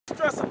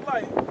stress in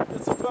life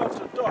is about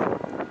your daughter,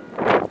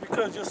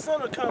 because your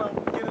son will kind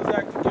of get his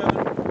act together,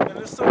 and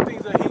there's some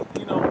things that he,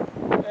 you know,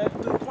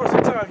 at the course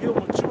of time he'll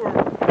mature,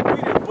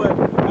 read it. But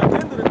at the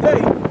end of the day,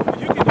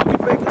 you can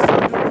make your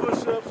son do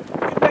push-ups, you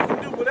can make him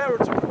do whatever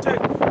to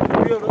protect,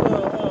 to be able to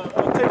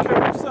take care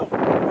of himself.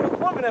 But a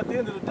woman, at the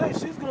end of the day,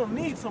 she's gonna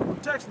need some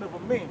protection of a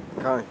man.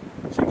 Okay.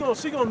 She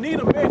gonna need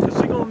a man,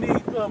 because she gonna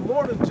need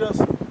more than just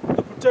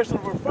the protection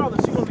of her father.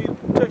 She gonna need the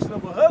protection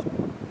of her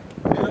husband.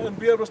 And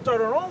be able to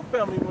start her own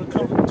family when it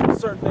comes to a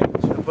certain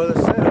age. The brother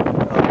said she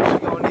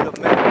gonna need a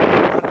man to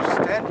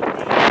understand it.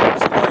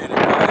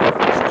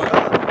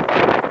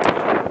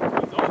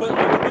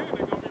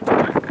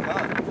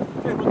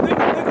 But think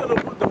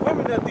of the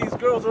women that these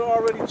girls are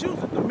already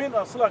choosing. The men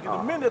are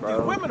the men that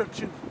these women are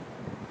choosing.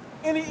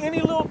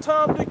 Any little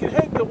Tom, Dick, and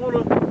Hank that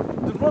wanna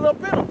run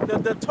up in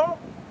them, that talk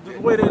the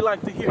way they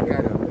like to hear.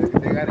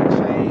 They got a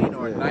chain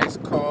or a nice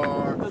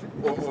car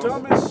or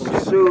dumbest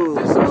shit. Shoes.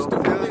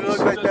 Look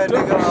like that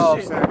nigga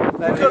off, sir.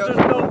 Because there's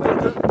no,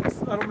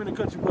 I don't mean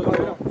to cut you,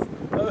 brother.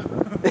 But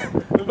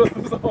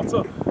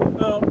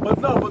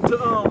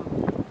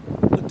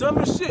the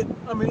dumbest shit.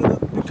 I mean,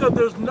 because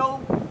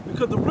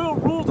the real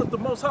rules that the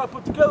Most High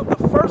put together.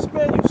 The first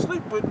man you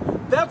sleep with,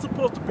 that's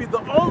supposed to be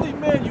the only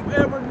man you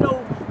ever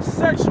know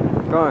sexually.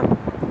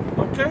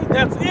 Okay,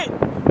 that's it.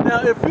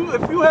 Now, if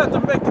you have to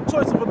make the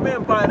choice of a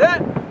man by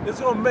that, it's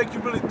gonna make you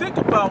really think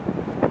about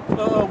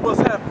what's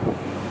happening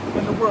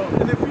in the world.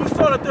 And if you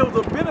saw that there was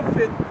a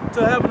benefit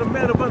to having a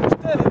man of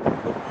understanding,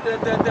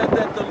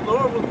 that the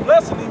Lord was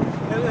blessing him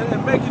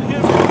and making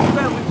him and his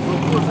family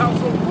fruitful, his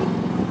household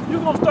fruitful,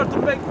 you're gonna start to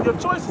make your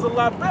choices a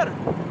lot better.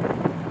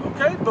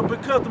 Okay? But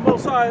because the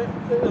Most High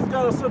has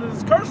got us under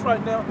this curse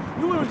right now,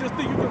 you women just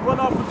think you can run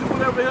off and do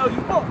whatever the hell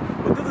you want.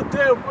 But there's a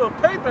day of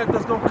payback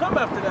that's gonna come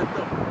after that,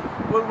 though.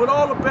 With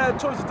all the bad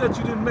choices that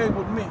you didn't make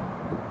with me.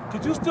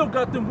 Because you still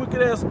got them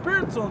wicked ass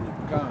spirits on you,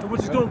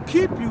 which is gonna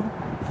keep you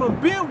from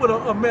being with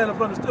a man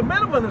of understanding. A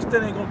man of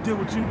understanding ain't gonna deal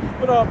with you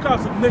with all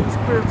kinds of nigga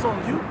spirits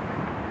on you.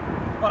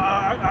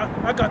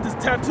 I got this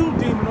tattoo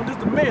demon on this.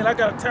 The man, I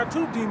got a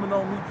tattoo demon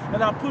on me,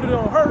 and I put it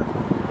on her.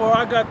 Or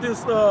I got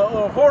this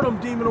whoredom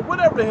demon, or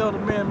whatever the hell the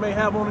man may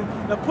have on him,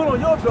 that put on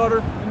your daughter,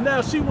 and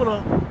now she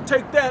wanna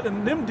take that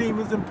and them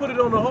demons and put it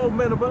on the whole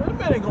man of understanding.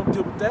 The man ain't gonna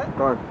deal with that.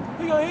 That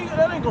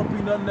ain't gonna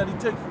be nothing that he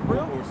take for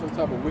real. Or some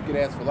type of wicked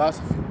ass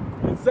philosophy.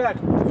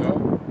 Exactly. You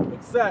know?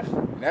 Exactly.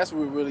 And that's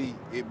what really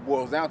it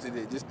boils down to.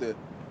 Just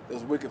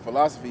those wicked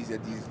philosophies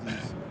that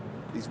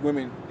these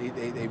women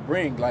they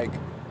bring, like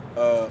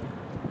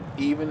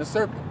Eve and the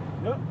serpent.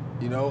 Yep.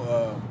 You know,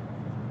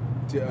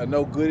 to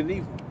know good and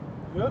evil.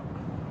 Yep.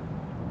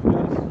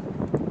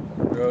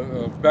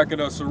 Back in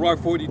Sirach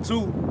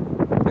 42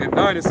 and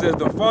 9, it says,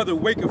 "The father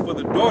waketh for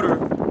the daughter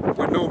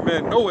when no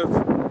man knoweth,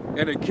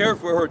 and a care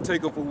for her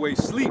taketh away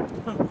sleep.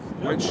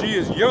 When she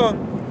is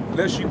young,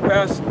 lest she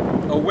pass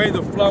away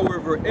the flower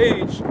of her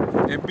age,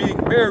 and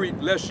being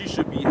married, lest she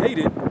should be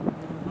hated,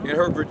 and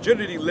her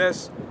virginity,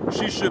 lest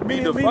she should be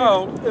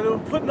defiled."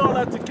 Putting all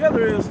that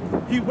together is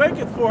he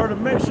waking for her to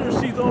make sure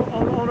she's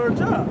on her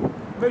job,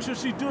 make sure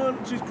she's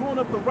growing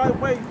up the right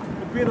way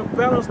and being a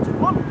balanced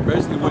woman.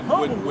 Basically,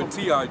 what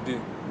T.I.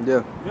 did.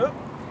 Yeah. Yep.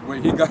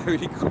 When he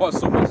caught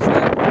so much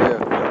slack. Yeah.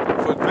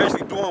 For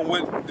basically doing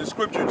what the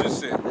scripture just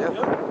said. Yeah.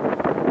 Yep.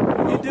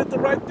 He did the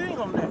right thing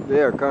on that.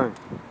 Yeah, okay.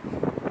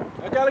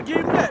 I gotta give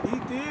him that. He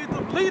did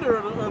the leader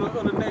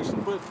of the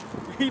nation, but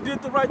he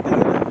did the right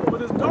thing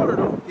with his daughter,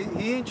 though.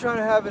 He ain't trying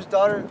to have his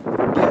daughter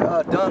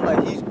get done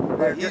like he's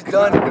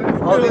done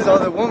all these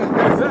other women.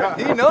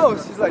 Exactly. He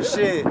knows. He's like,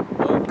 shit,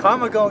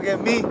 karma gonna get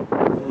me. You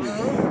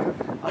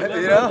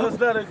know? Let's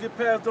let it get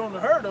passed on to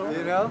her, though.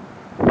 You know?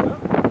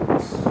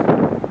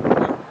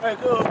 Hey,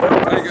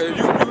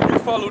 you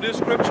follow this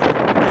scripture,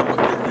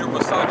 you're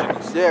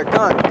misogynist. Yeah,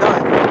 done.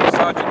 You're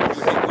misogynist.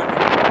 You hate women.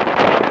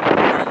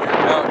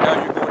 Now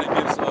you're going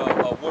against a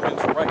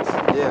woman's rights.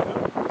 Yeah.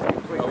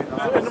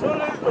 And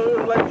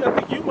like I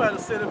think you might have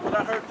said it, but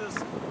I heard this.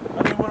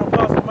 I think one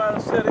apostle might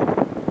have said it.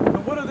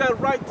 And what is that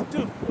right to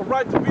do? A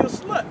right to be a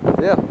slut.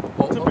 Yeah.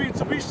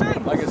 To be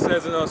shameless. Like it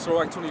says in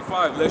Sirach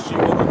 25, lest she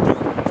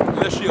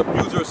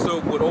abuse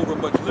herself with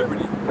overmuch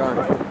liberty.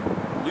 Right.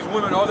 These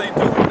women, all they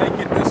do when they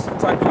get this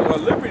type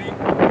of liberty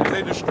is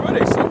they destroy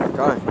themselves.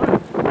 Right.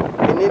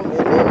 And then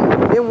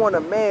want a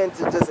man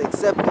to just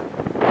accept it.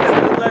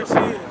 Yeah, like she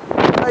is.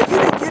 Like you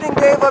done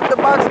gave up the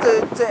box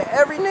to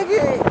every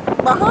nigga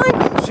behind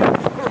you.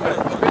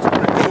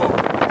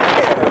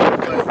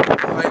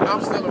 Like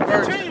I'm still a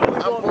virgin.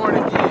 I'm born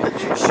again.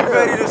 She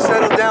ready to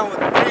settle down with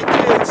 3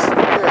 kids.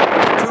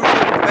 Yeah. 2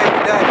 different baby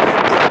daddies.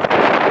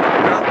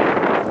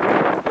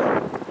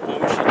 Well,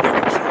 when she get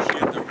with you, she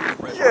get the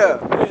refresh. Yeah.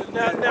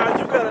 Now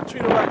you gotta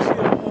treat her like she's a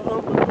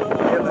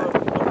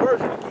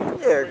virgin again.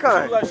 Yeah,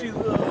 kind. Like she's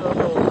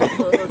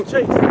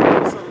chaste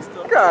and this other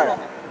stuff. God.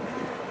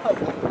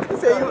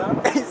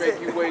 He make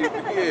you wait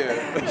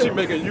yeah. She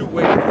making you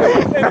wait.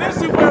 And then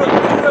she wear the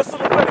rest of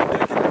the wedding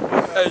day.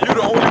 Hey, you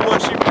the only one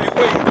she made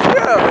wait.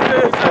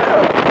 Yeah,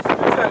 exactly.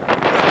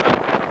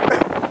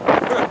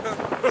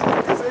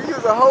 He said you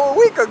was a whole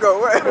week week ago.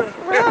 What happened?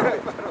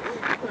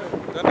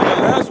 That nigga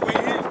last week,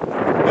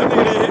 that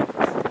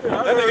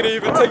nigga didn't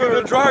even take it to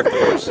the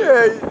drive-thru and shit.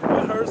 Yeah.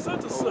 I heard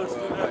such and such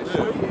didn't have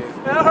to wait.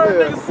 And I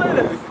heard niggas say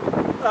that.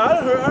 I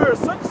heard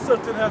such and such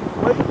didn't have to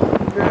wait.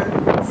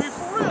 Be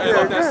for real. Hey,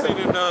 like that scene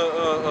in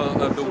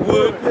the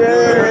wood.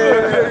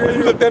 Yeah.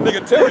 You look that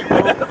nigga Terry,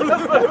 bro.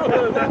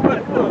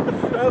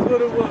 That's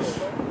what it was.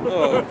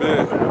 Oh,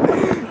 man.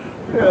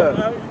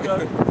 Yeah.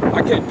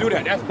 I can't do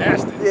that. That's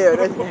nasty. Yeah.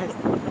 That's,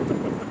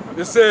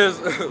 It says,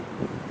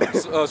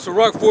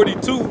 Sirach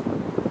 42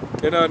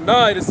 and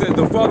 9, it says,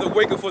 the father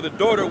waketh for the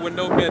daughter when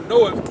no man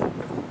knoweth,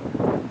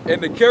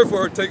 and the care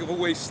for her taketh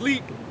away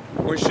sleep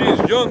when she is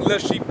young,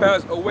 lest she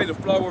pass away the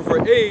flower of her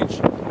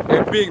age,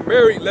 and being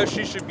married, lest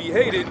she should be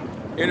hated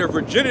in her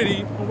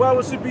virginity. Well, why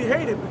would she be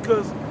hated?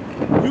 Because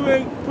you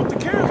ain't put the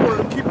cares on her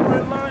to keep her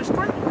in line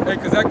straight. Hey,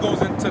 because that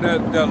goes into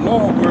that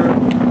law where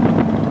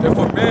if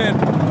a man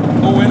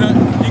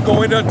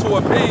go in to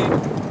a maid,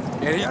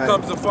 and he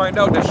comes to find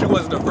out that she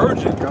wasn't a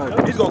virgin,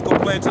 he's gonna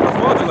complain to the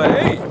father like,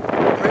 hey, hey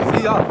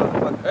man, I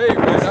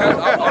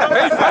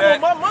paid for I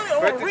that. want my money, I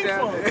want a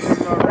refund.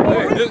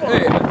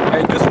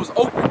 Hey, this was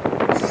open.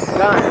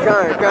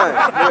 Gun.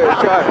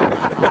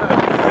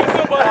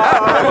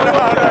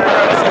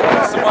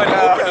 Somebody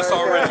opened this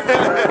already, man.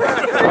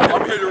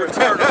 I'm here to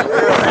return it.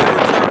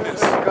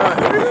 This.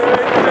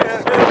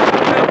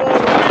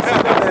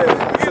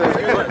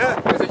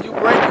 So you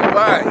break, you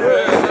buy.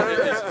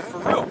 It's for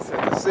real.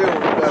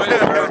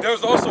 But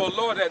there's also a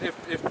law that if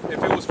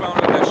it was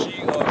found out that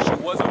she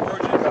was a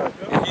virgin,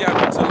 and he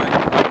happened to like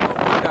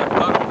put that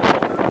blood on the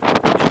shoulder,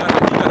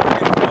 he gotta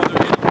pay the father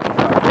anyway.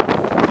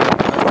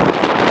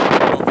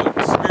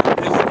 The spirit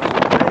is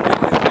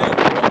his name.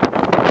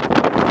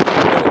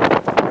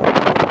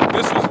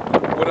 This is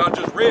what I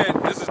just read.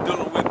 This is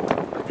dealing with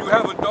if you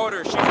have a daughter,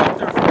 she's out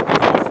there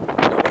fucking off,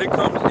 and when it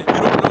comes and you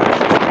don't know that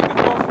she's fucking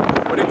off,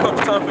 when it comes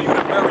time for you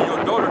to marry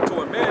your daughter to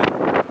a man,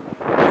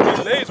 and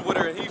he lays with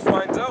her and he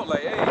finds out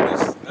like, hey,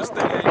 this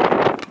thing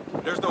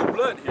ain't, there's no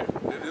blood here.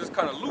 It's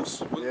kind of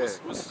loose.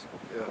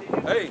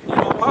 Hey, you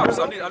know, pops,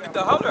 I need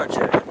to holler at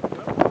you.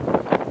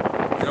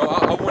 You know,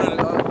 I wanted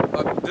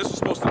this is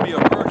supposed to be a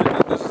virgin.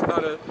 This is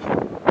not a.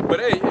 But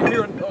hey,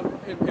 here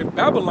in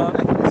Babylon,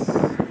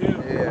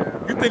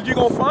 you think you're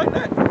gonna find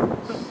that?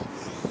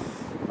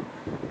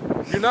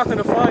 You're not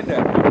gonna find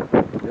that.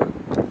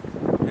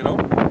 You know,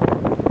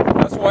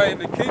 that's why in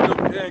the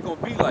kingdom it ain't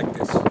gonna be like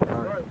this.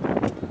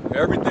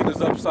 Everything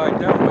is upside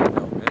down right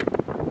now, man.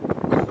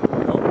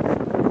 You know,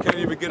 you can't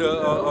even get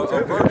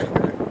a virgin. Man.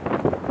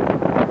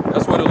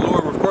 That's why the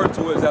Lord referred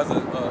to it as a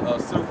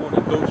sinful and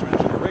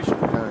adulterous generation.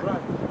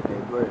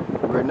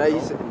 But now you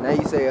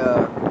say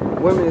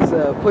women is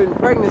putting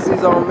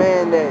pregnancies on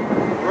man that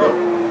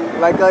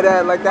like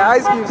the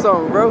Ice Cube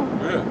song, bro.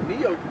 Yeah.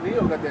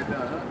 Neo got that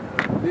done, huh?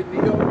 Did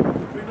Neo?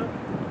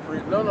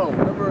 No.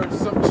 Remember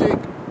some chick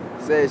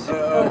said it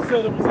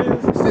was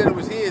his. said it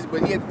was his,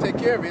 but he had to take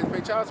care of it and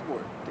pay child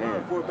support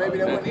for a baby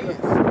that wasn't his.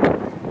 In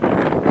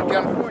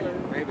California.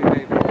 Maybe.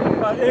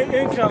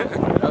 In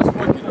California. That's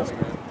fucking us,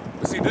 man.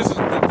 But see, this is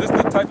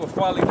the type of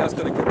folly that's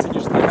going to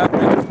continuously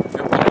happen if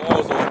the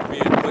laws are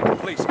being put in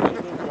place, man.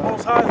 The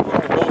Most High's law.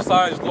 The Most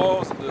High's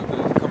laws,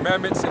 the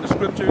commandments and the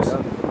scriptures,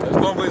 as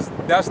long as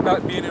that's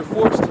not being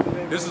enforced,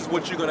 this is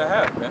what you're going to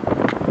have, man.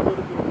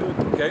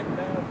 Okay?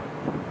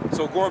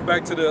 So going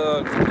back to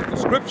the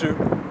scripture,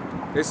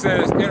 it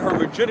says, in her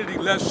virginity,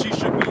 lest she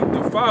should be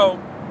defiled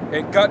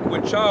and gotten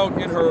with child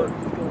in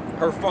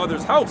her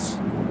father's house.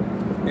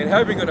 And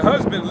having a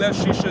husband,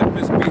 lest she should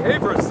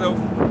misbehave herself.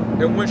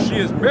 And when she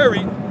is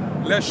married,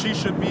 lest she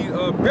should be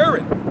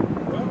barren.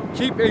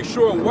 Keep a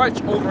sure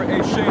watch over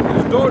a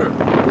shameless daughter.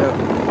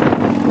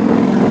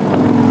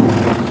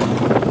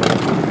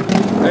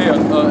 Hey,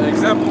 an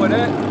example of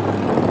that,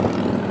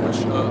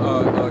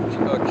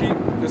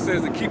 it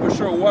says to keep a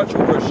sure watch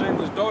over a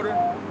shameless daughter.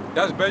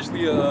 That's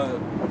basically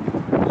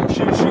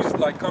she's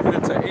like coming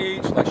into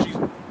age, like she's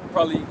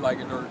probably like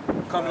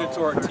coming into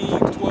her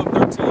teens, 12,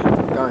 13,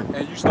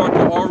 and you start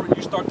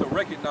to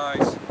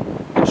recognize,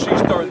 and she's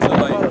starting to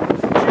like,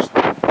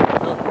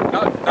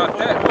 not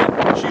that,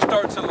 but she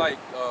starts to like,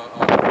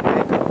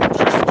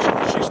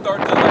 she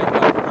starts to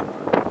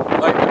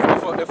like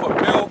if a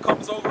male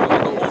comes over,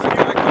 like an older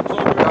guy comes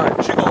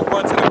over, she gonna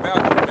run to the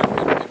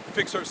bathroom and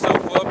fix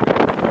herself up.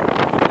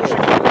 She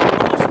gonna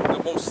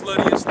the most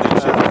sluttiest thing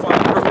she can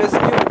find.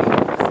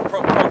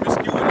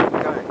 Promiscuity.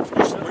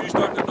 When you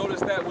start to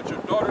notice that with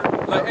your daughter,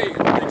 like, hey,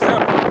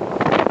 example,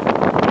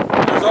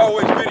 there's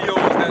always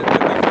videos that they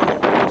put on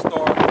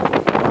Worldstar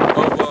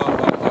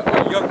of a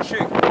young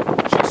chick.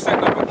 She's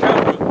setting up a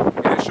camera,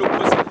 and then she'll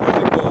put some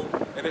music on,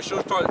 and then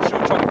she'll try to make a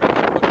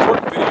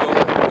twerk video,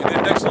 and then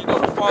next thing you know,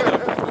 the father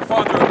will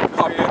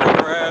pop in on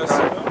her ass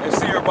and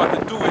see her about to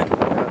do it,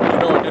 you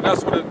know, and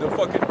that's when the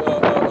fucking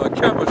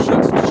camera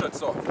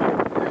shuts off.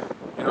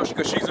 You know,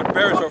 because she's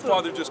embarrassed. Her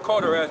father just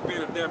caught her ass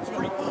being a damn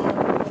freak.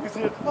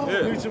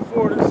 Reaching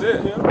for this.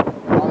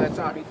 All that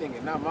time he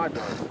thinking, not my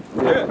daughter.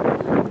 Yeah.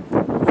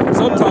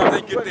 Sometimes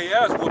they get their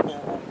ass whooped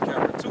on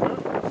camera too.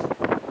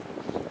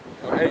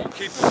 hey,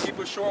 keep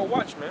a short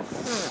watch, man.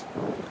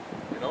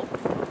 You know.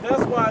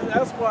 That's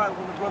why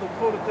when the brother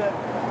quoted that,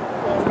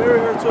 marry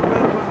her to a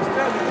man of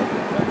understanding,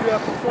 and you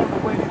have to perform the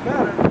way he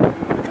mattered.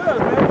 Because,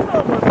 man, you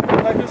know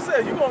what, like I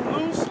said, you're going to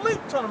lose sleep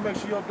trying to make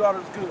sure your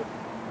daughter's good.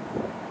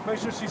 Make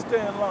sure she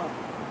stay in line.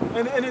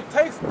 And it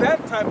takes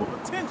that type of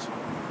attention.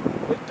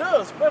 It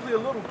does, especially a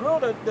little girl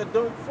that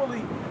don't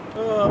fully,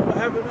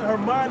 her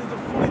mind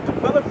isn't fully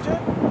developed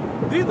yet.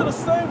 These are the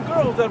same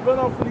girls that run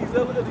off in these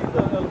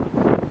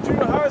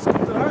junior high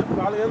schools and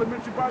probably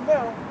elementary by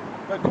now,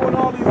 that go in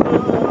all these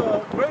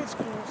grade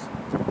schools,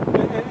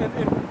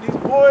 and these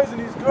boys and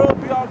these girls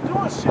be out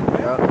doing shit,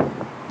 man.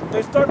 Yep.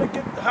 They start to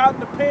get hot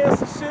in the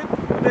pants and shit,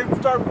 and they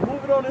start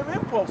moving on them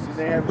impulses.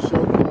 They have a show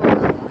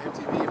on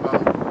MTV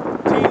about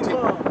Teen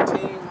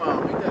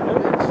Mom. Ain't that a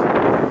bitch?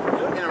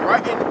 Yep.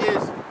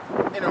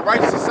 In a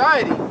right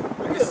society,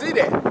 you can see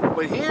that.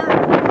 But here,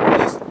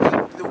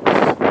 the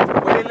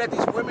way they let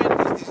these women,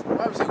 these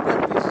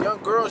young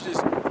girls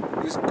just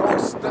go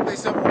and stuff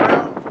themselves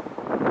around,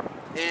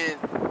 and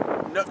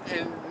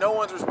no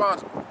one's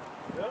responsible.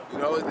 Yep. You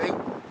know,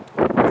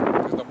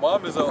 because the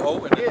mom is a hoe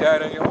and the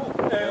dad ain't a hoe.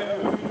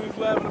 And we was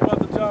laughing about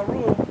the Ja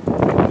Rule.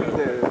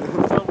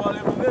 Talking about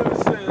Eminem, it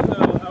said,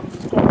 I'm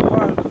just quoting the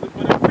line, but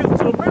it fits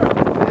to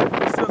America.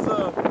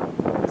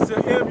 It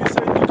says, M, you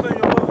say you claim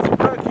your mother's a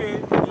crackhead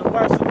and your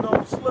wife's a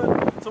known slut,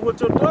 so what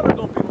your daughter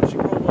gonna be when she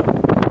grow up?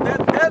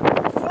 That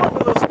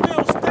formula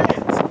still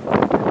stands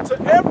to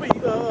every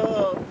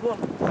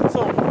woman. So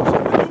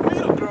when you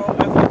meet a girl,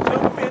 as a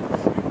young man,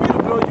 you meet a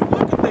girl, you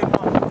look at their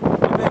mama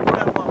and their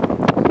grandmama.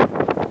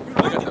 You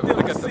look at them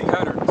and see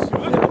patterns. You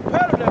look at the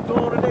pattern that go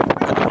on in their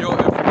family. Yo,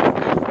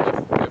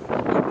 if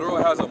a girl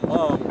has a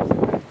mom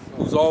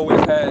who's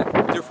always had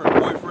different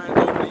boyfriends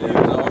over the years,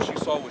 and all she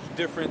saw was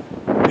different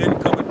men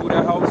coming through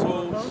that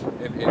household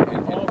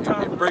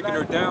and breaking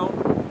her down.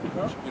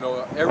 You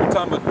know, every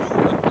time a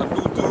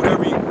new dude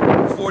every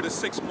 4 to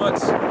 6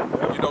 months,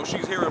 you know,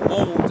 she's hearing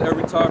moans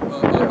every time a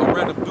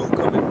random dude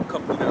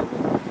come through that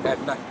room at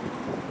night.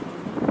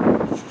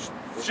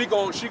 She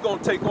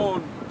gonna take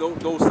on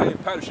those same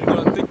patterns. She's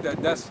gonna think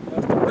that's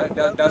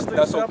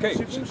okay.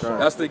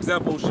 That's the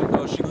example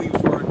she leaves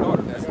for her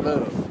daughter. That's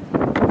love.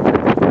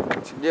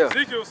 Yeah.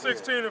 Ezekiel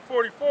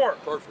 16:44.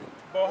 Perfect.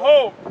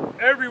 Behold,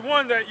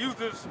 everyone that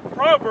uses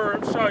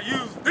proverbs shall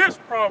use this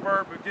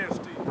proverb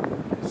against thee,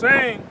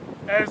 saying,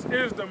 as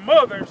is the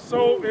mother,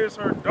 so is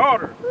her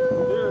daughter.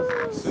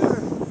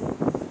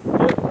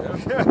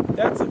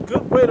 That's a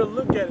good way to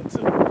look at it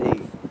too.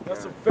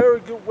 That's a very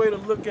good way to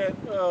look at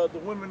the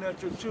women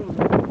that you're choosing.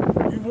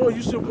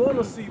 You should want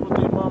to see what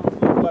their mamas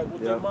look like,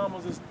 what their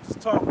mamas is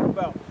talking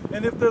about.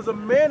 And if there's a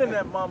man in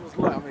that mama's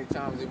life. How many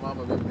times your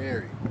mama been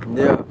married?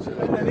 Yeah.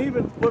 And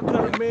even what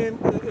kind of man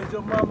is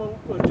your mama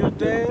or your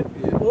dad?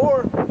 Yeah.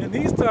 Or in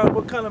these times,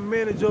 what kind of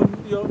man is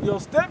your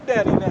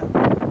stepdaddy now?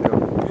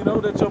 You know,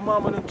 that your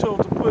mama done chose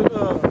to put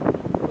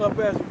up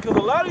as. Because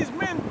a lot of these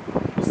men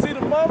will see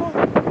the mama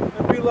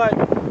and be like,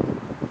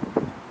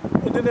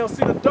 and then they'll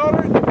see the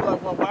daughter and they'll be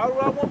like, well, why do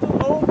I want the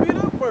old beat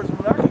up person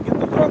when I can get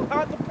the young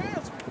hot the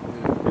pants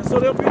with? And so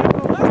they'll be able to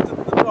molest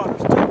the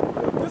daughters too.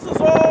 This is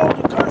all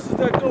the curses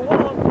that go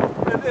on,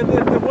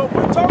 and what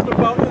we're talking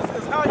about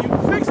is how you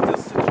fix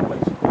this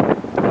situation.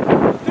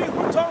 The things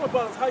we're talking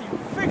about is how you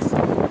fix it.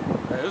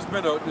 Man,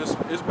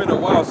 it's been a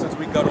while since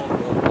we got on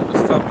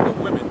this topic of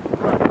women.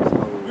 Right.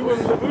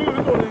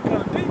 We're going in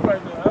kind of deep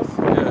right now.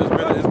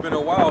 Yeah, it's been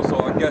a while, so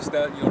I guess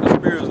that, you know, the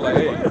spirit is like,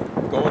 hey,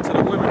 go into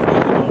the women for a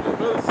little bit.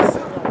 But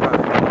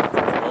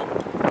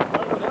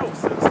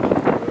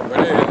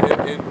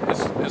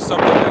it's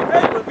something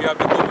that we have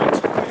to go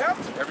into. We have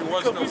to. Every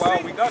once in a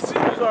while, we got to.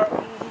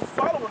 Who's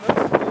following us.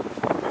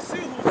 We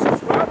see who's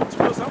subscribing to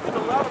us. I'm getting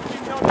a lot of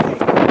female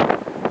names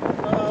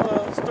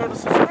start to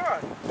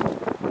subscribe.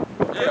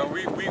 Okay? Yeah,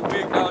 we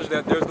acknowledge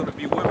that there's going to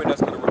be women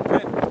that's going to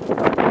repent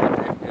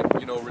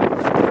and you know,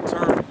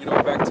 return, you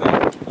know, back to,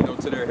 you know,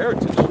 to their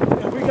heritage.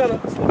 And we gotta,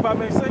 if I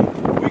may say,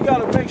 we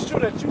gotta make sure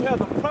that you have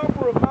the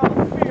proper amount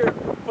of fear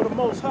for the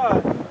Most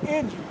High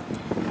in you.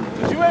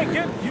 Because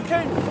you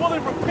can't fully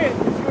repent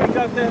if you ain't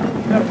got that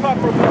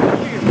proper amount of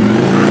fear.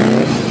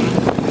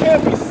 You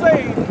can't be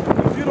saved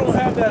if you don't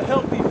have that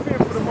healthy fear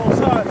for the Most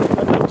High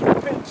enough to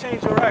repent and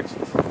change your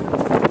actions.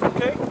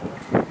 Okay?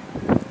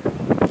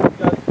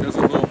 There's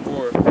a little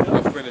more.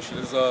 I'll finish it.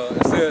 It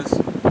says,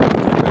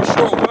 "Be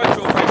sure watch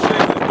over and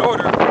shame his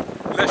daughter,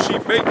 lest she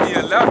make thee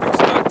a laughing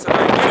stock to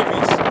thine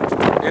enemies,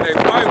 and a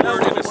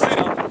byword in the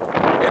city,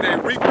 and a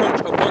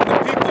reproach among the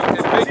people, and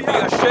make thee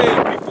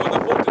ashamed before the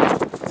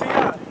multitude."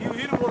 T.I., he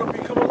didn't want to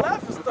become a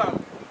laughing stock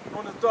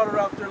on his daughter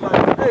out there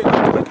like, hey,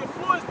 look at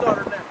Floyd's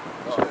daughter now.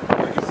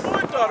 Look at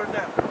Floyd's daughter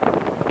now.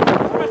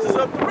 This bitch is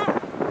up the river.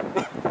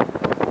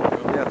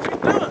 She's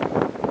done.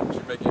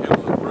 She's making him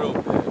look real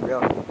bad.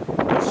 Yeah.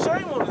 No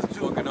shame on this dude.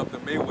 Fucking up the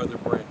Mayweather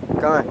brand. He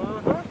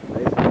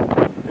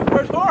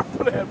worked hard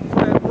for that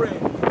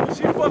brand. And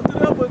she fucked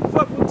it up and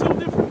fucked with two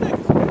different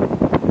niggas, man.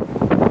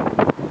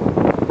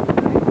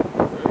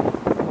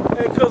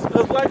 And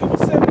because like it was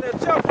said in that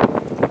chapter,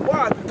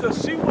 why?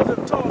 Because she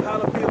wasn't taught how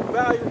to be a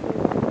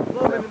valuable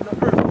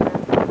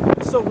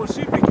so when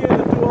she began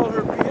to do all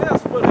her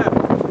BS, what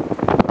happened?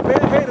 The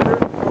man hated her,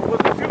 or was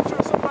it Future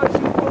or somebody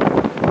she was with?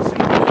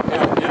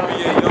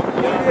 NBA Young.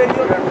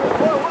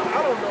 Well,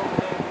 I don't know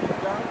the name of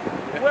the guy.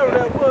 Whoever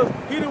that was,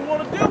 he didn't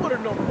want to deal with her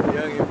no more.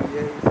 Young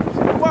NBA.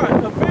 Why?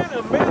 A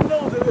man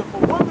knows that if a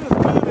woman is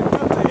good and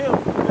good to him,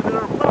 and in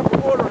her proper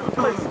order and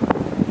place,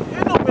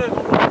 ain't no man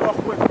gonna want to walk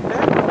away from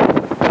that.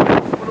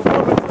 When a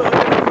woman's in a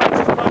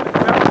righteous minded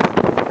balance,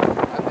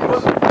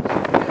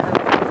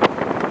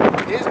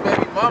 His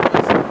baby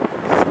mama's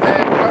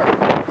stabbed her,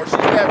 or she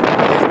stabbed his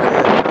baby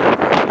mama.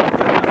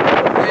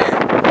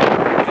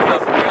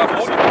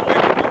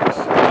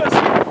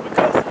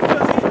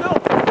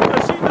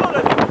 because she know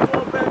that he was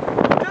going back and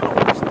dealing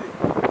with this thing.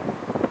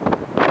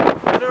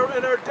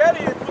 And her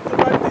daddy had put the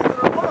right things in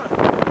her mind.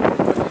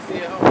 But you see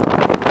at home.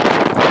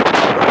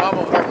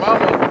 Her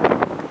mama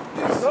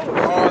is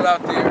all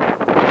out there.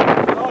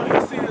 All he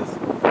sees is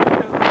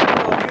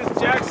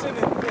Jackson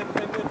and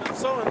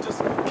so on. Just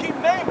keep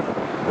naming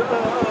the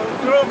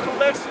girl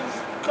collections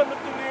coming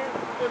through there.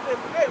 And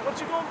hey, what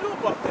you gonna do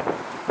about that?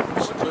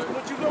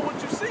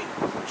 What you see?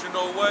 But you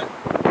know what?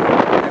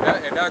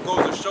 And that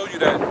goes to show you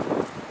that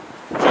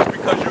just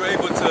because you're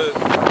able to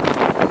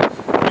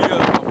be a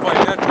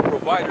financial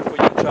provider for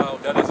your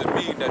child, that doesn't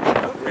mean that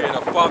you're being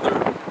a father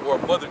or a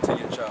mother to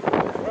your child.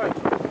 Right.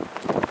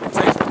 It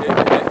takes discipline.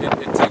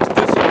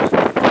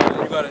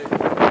 You gotta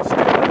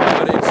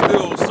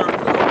instill certain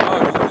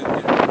values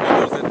and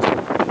morals into.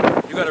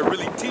 You gotta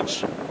really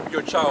teach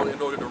your child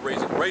in order to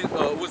raise it.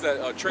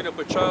 Train up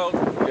a child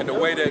in the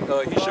way that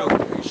he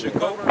should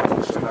go.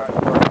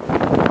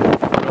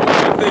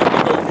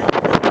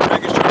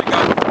 Making sure they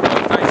got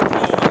nice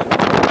clothes,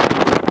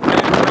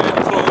 brand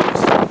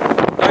clothes,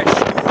 nice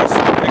shoes.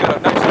 They got a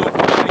nice little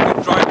car they can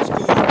drive to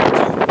school too.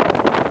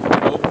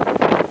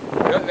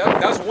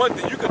 That's one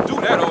thing. You can do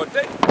that all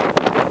day.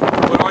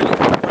 But when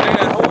they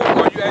at home,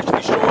 are you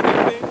actually showing them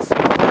things?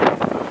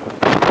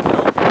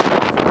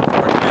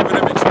 Are you giving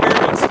them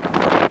experience?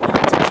 Are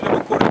you teaching them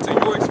according to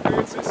your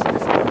experiences? Are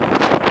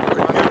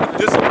you giving them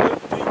discipline?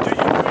 Do you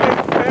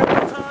create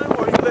family time,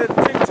 or you let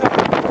TikTok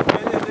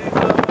and these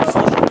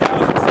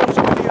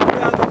social media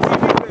reality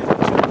TV based?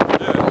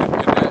 Yeah,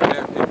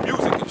 and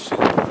music and shit.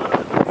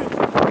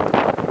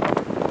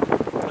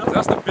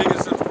 That's the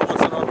biggest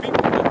influence on our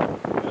people.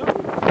 The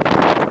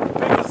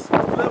biggest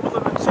level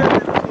of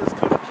enchantment is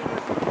coming through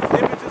these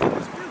images and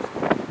this music.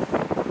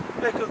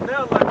 Because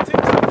now, like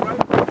TikTok,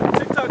 right?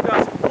 TikTok got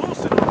some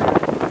bullshit on there,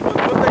 but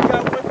what they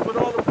got with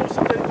all the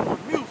bullshit they do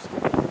with music.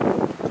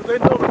 So they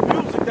know the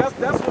music.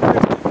 That's what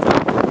makes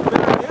TikTok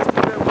better than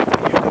Instagram.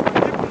 You can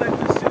manipulate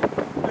this shit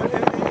and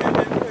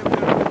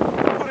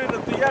put it in a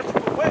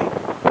theatrical way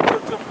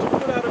to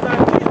put out an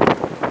idea.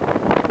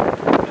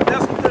 And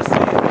that's what they're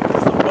seeing.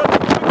 There's a bunch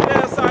of wicked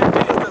ass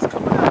ideas that's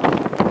coming out.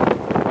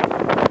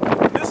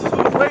 This is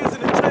who's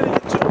raising and training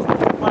your children.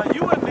 While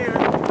you in there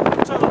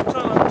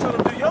trying to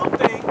do your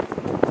thing,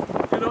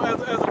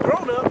 as a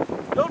grown up,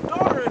 your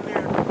daughter in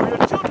there, or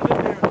your children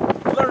in there,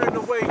 learning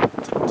the way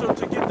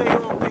to get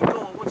their own thing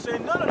going, which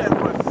ain't none of that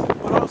way.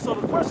 But also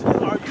the question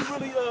is, are you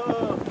really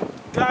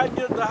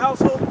guiding the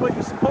household the way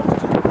you're supposed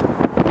to?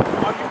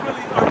 Are you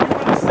really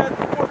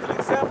setting forth an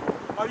example?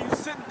 Are you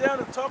sitting down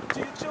and talking to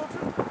your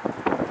children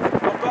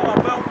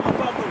about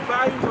the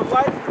values of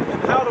life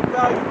and how to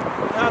value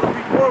and how to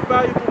be more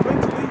valuable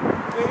mentally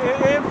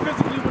and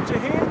physically with your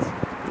hands?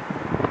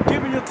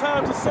 Giving your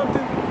time to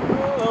something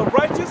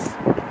righteous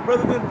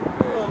rather than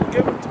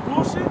giving it to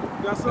bullshit?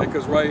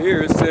 Because right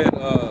here it said,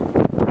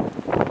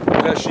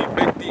 that she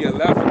make thee a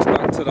laughing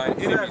stock to thine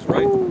enemies,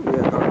 right?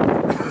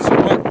 So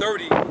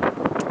 130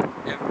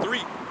 and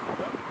 3.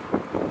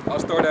 I'll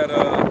start at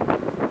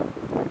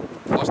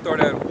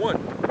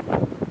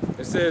 1.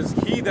 It says,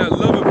 he that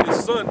loveth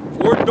his son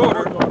or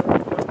daughter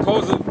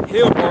causeth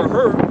him or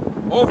her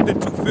often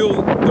to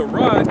feel the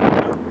rod,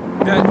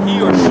 that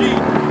he or she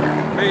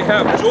may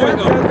have joy of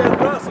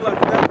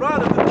that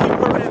rod is to keep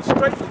her in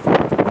straitly.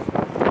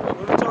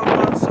 We're talking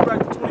about Sirach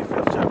the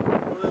 25th chapter,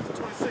 or that's the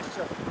 26th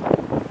chapter.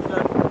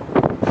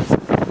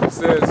 It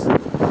says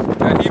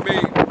that he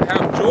may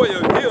have joy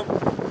of him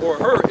or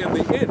her in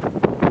the end.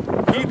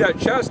 He that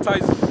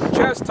chastiseth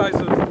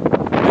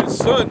his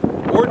son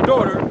or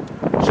daughter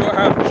shall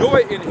have joy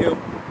in him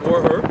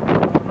or her,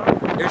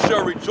 and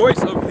shall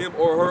rejoice of him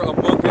or her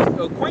among his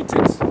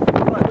acquaintance.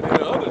 But in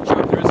the other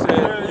chapter it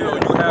said,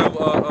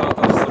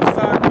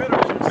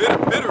 you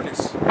have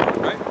bitterness,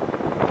 right?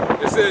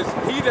 It says,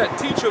 he that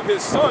teacheth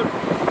his son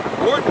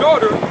or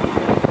daughter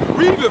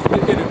grieveth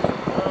the enemy.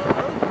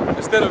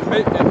 Instead of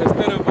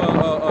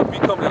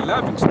becoming a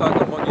laughing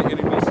stock among your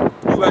enemies,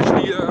 you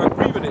actually are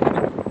grieving the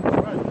enemy.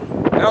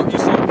 Now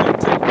Esau can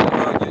take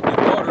your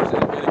daughters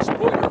and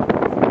exploit her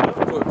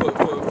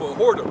for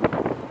whoredom.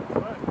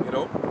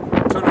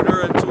 Turning her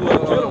into a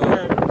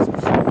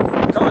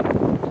con.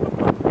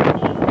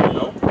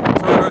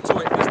 Turning her into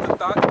an instant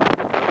thought.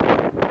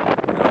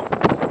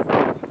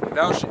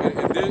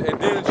 And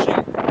then she,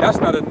 that's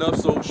not enough,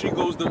 so she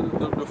goes the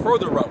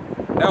further route.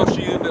 Now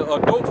she in the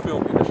adult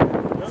film industry.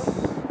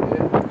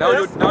 now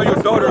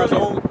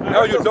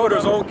your daughter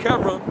is on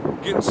camera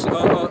getting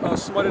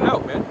smutted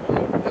out, man.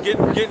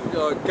 Getting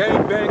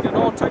gang banged and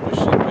all type of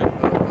shit, man.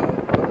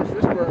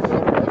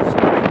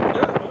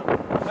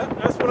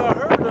 That's what I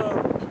heard.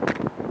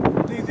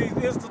 These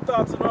Insta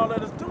thoughts and all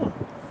that is doing.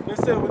 They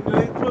said when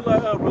they put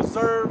like a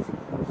reserve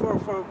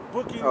for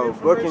booking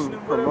information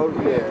and whatever,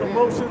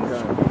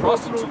 promotions,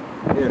 Prostitute.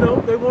 you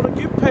know, they want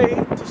to get paid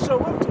to show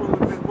up to an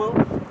event. Well,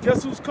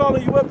 guess who's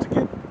calling you up to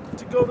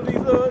go to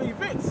these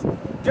events?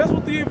 Guess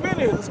what the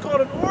event is? It's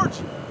called an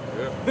orgy.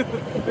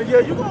 And yeah,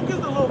 you're going to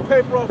get a little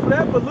paper off of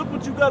that, but look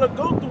what you got to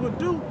go through and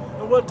do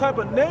and what type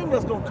of name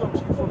that's going to come to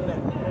you from that.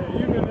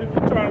 Yeah, even if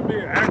you're trying to be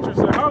an actress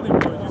in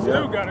Hollywood, you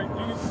still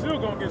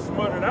gonna get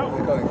smutted out.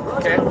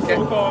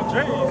 So-called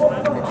James,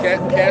 man.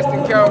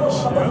 Casting couch.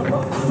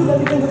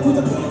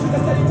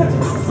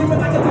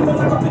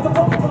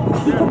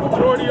 Yeah,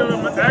 majority of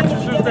them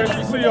actresses that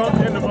you see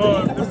in the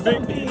big,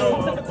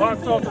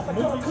 box office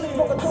movies,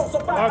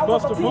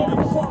 blockbuster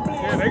movies,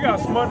 yeah, they got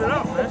smutted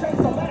out, man.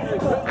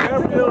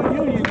 Gabrielle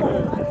Union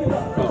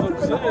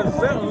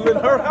in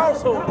her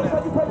household now.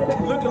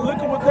 Look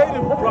at what they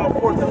done brought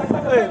forth.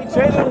 Hey,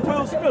 Jada and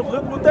Will Smith,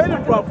 look what they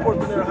done brought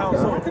forth in their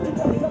household.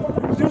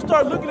 If you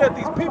start looking at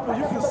these people,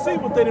 you can see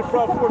what they done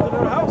brought forth in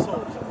their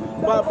households.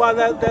 By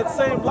that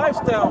same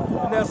lifestyle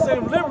and that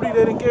same liberty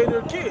they done gave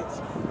their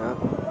kids.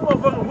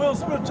 Motherfucking Will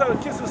Smith trying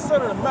to kiss his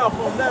son in the mouth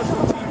on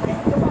national TV.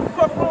 What the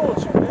fuck wrong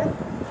with you, man?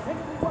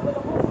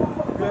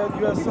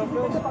 You had something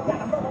else?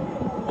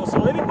 So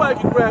anybody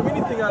can grab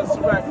anything out of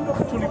Sirach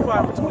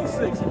 25 or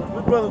 26.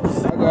 My brother was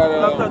sitting I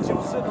thought you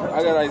were sitting on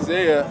I got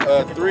Isaiah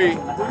 3.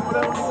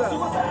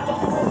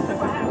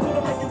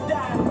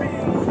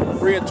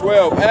 3 and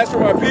 12. As for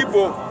my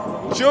people,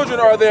 children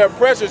are their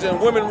oppressors and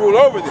women rule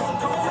over them.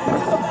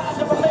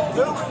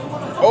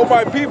 O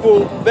my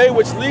people, they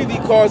which lead thee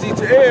cause thee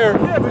to err.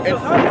 Yeah, because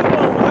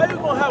how you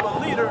gonna have a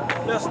leader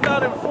that's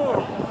not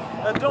informed,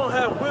 that don't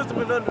have wisdom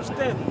and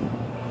understanding?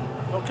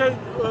 Okay,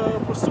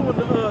 pursuing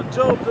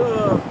Job,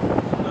 the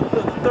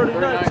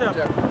 39th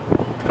chapter.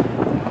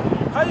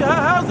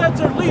 How's that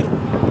your leader?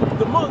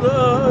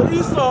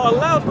 Esau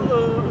allowed,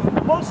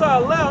 Most High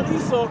allowed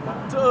Esau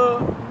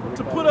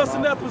to put us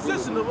in that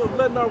position of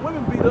letting our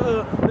women be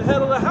the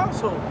head of the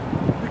household,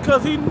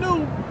 because he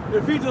knew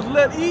if he just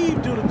let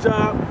Eve do the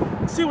job,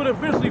 she would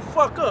eventually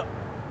fuck up.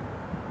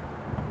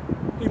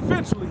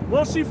 Eventually,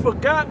 once she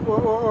forgot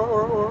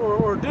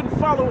or didn't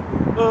follow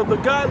the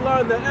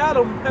guideline that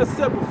Adam had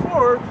set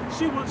before her,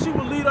 she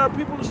would lead our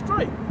people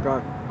astray.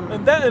 God.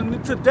 And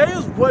today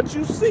is what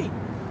you see.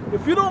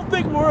 If you don't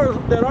think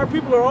that our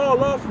people are all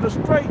off and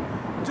astray,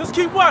 just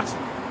keep watching.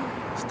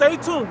 Stay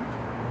tuned.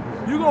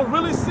 You're gonna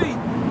really see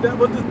that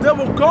what the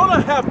devil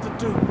gonna have to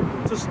do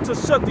to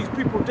shut these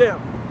people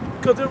down.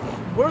 Because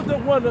we're the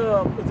one.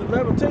 Is it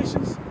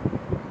Lamentations?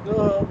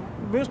 The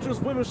minstrels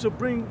women should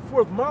bring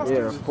forth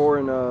monsters. Yeah, 4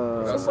 and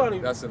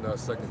That's in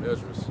Second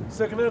Esdras.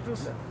 Second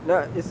Esdras?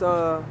 No, it's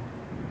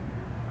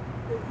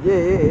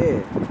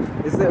yeah.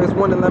 It's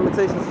one in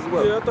Lamentations as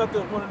well. Yeah, I thought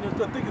that one. I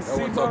think it's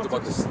sea Talked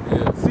about monsters. this,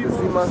 yeah. Sea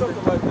monsters,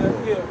 something like that.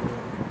 Yeah.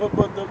 But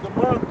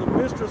the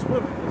minstrels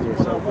women is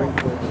what I want.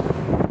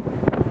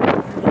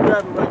 If you can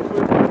grab it right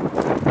quick.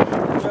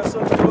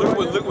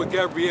 Look what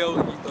Gabrielle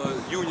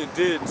Union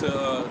did to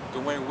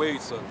Dwayne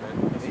Wade's son, man.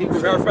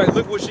 Matter of fact,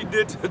 look what she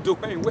did to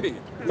Dwayne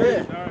Wade.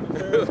 Yeah.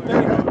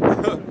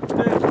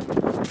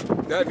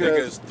 That nigga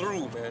is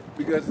through, man.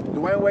 Because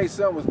Dwayne Wade's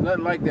son was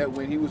nothing like that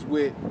when he was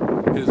with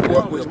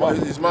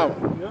his mama.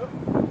 Yep.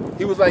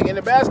 He was like in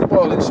the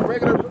basketball and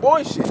regular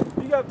boy shit.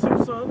 He got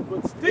 2 sons,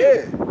 but still.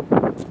 Yeah.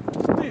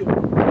 Still.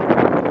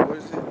 What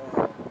is it?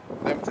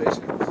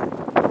 Lamentations.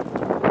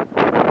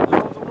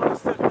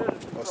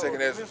 Oh,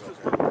 Second Esdras.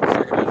 Okay.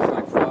 Second Esdras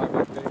like 5,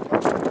 I think. I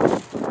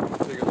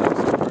think it's like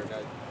somewhere in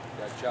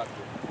that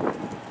chapter.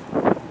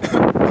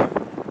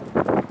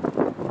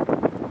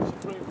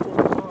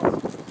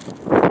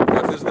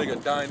 Got this nigga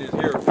dyeing his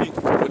hair pink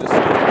with his son.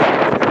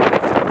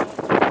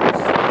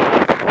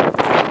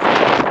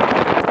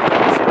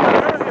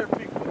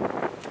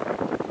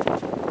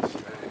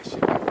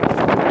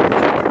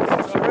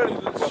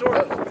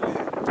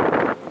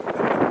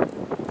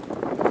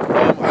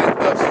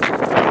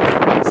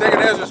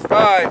 Second Esdras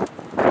 5,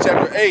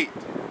 chapter 8.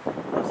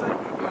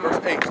 Verse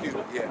 8, excuse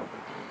me, yeah.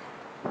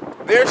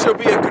 There shall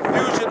be a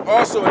confusion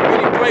also in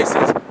many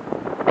places,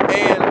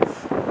 and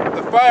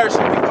the fire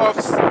shall be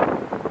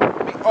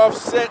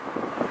offset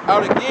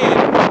out again,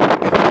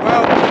 and the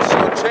wild beasts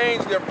shall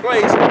change their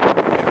place, and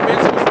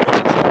men's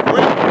women shall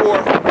bring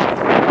forth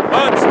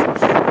monsters.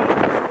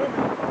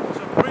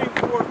 Shall bring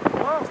forth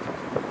monsters.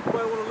 You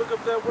might want to look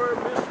up that word,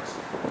 mistress.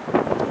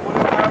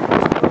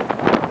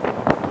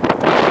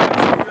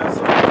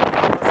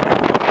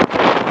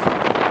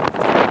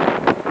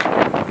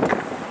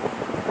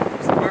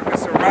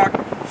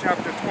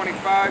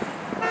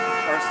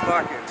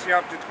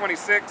 Chapter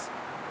 26,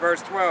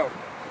 verse 12.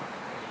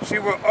 She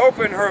will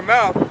open her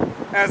mouth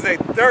as a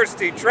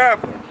thirsty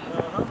traveler.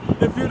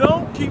 If you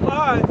don't keep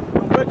eye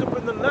and wake up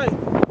in the night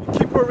and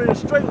keep her in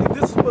straitly,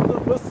 this is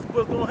what's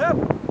going to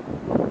happen.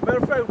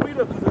 Matter of fact, read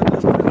up because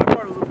that's the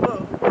part is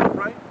above,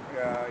 right?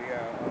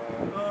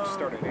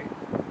 Start at 8.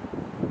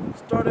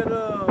 Start at man.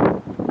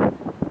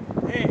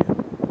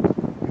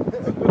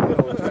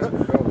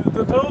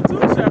 The whole 2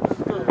 chapters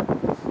good.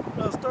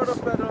 Start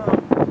up at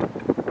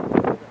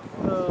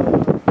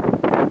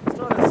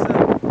start at 7.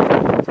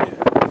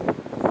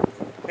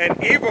 Yeah. An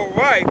evil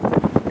wife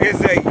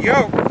is a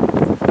yoke.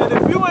 And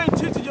if you ain't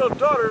teaching your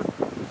daughter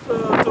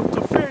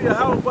to fear your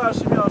house while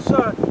she be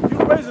outside,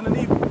 you're raising an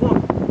evil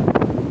woman.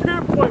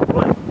 Pure point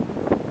blank.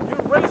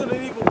 You're raising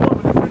an evil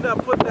woman if you're not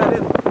putting that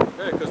in her.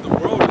 Yeah, because the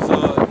world is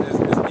evil.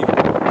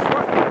 That's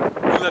right.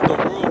 You let the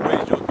world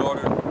raise your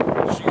daughter,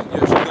 she's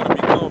gonna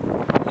become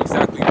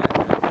exactly that.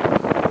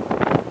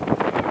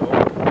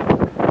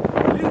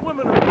 And these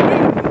women are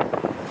bleeding.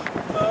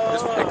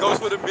 It goes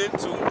for the men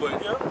too, but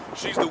Yeah.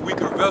 she's the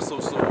weaker vessel,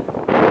 so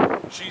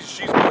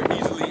she's more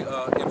easily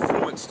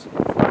influenced. You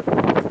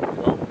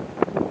know?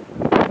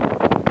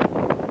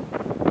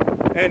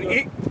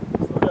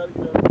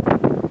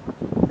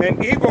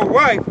 An evil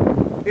wife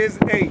is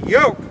a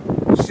yoke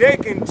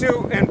shaken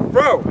to and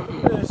fro.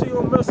 Yeah, she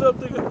gonna mess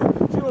up. She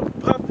gonna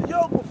pop the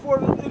yolk before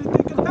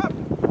anything can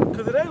happen.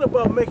 Because it ain't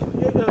about making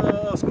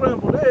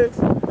scrambled eggs.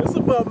 It's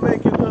about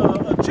making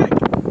a chicken.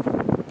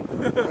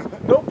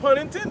 No pun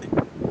intended.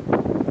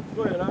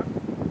 Go ahead, Doc.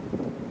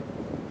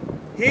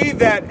 He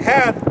that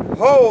hath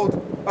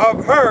hold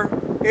of her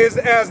is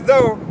as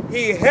though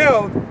he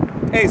held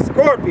a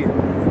scorpion.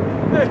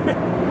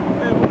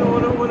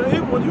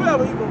 And when you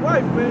have an evil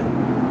wife, man,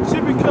 she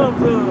becomes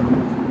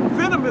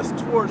venomous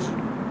towards you.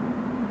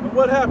 And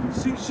what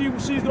happens?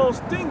 She's gonna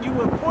sting you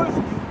and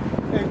poison you.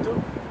 And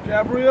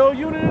Gabrielle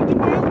Union and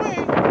Dwayne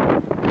Wayne.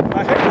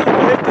 I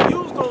hate to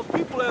use those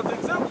people as an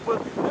example,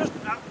 but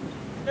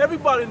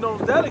everybody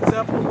knows that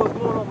example of what's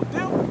going on with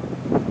them.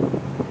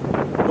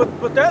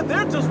 But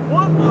they're just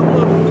one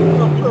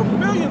of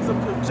millions of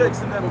chicks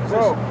in that position.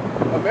 Bro,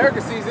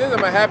 America sees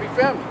them a happy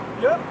family.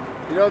 Yep.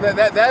 You know,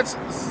 that's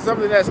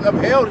something that's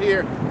upheld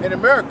here in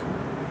America.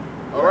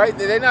 All right,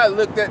 they're not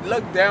looked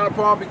down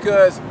upon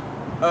because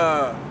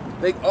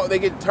they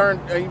get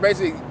turned.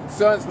 Basically,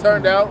 son's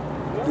turned out.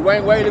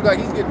 Dwayne Wade look like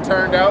he's getting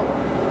turned out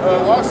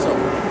also,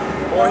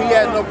 or he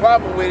has no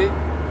problem with it.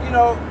 You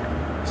know,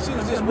 she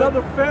was just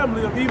another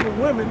family of evil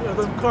women,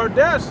 the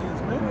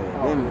Kardashians, man.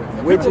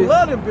 Witches. People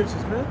love them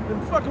bitches, man.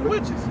 Them fucking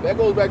witches. That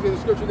goes back to the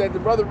scripture that the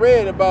brother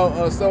read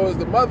about. So is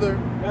the mother,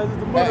 As is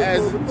the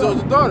mother, so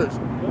is the daughters.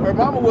 Her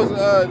mama was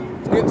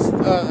getting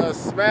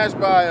smashed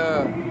by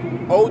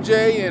OJ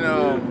and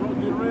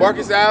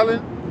Marcus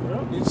Allen.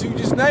 You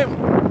just name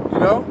them, you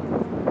know.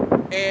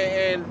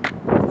 And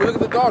look at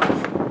the daughters.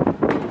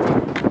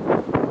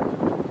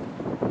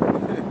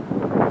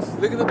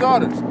 Look at the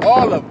daughters,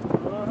 all of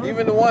them,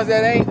 even the ones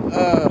that ain't.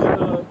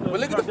 But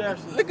look at the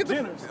Jenners.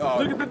 oh,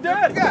 Look at the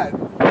daddy. God.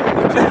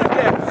 The Jenner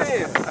daddy.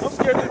 Man. I'm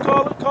scared to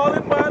call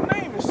it by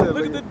name and shit.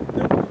 Look at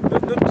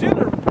the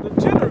Jenner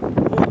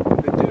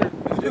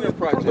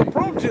project.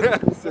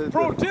 The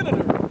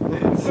progenitor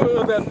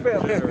of that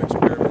family.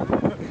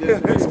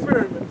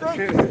 Experiment. Thank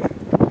you.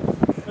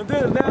 And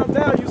then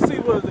now you see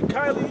what is it,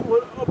 Kylie?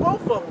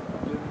 Both of them.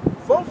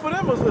 Both of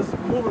them is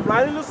moving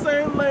right in the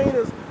same lane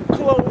as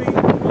Chloe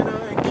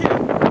and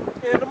Kim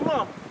and the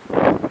mama.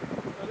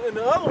 And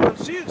the other one,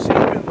 she's been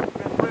ran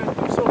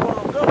through so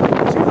long ago.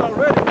 She's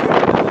already been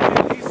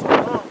in the East so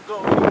long ago.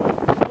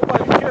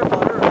 Nobody care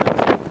about her.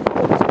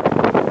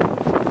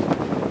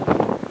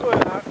 Go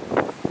ahead, Doc.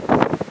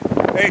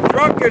 A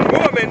drunken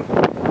woman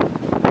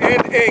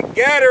and a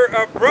gatter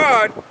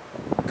abroad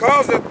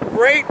causeth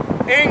great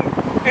anger.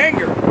 Hey,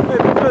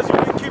 because you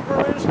didn't keep her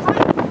in the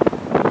street.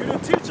 You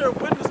didn't teach her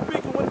when to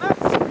speak and when not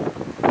to speak.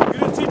 You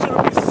didn't teach her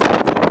to be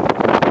sensitive.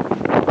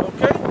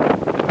 Okay?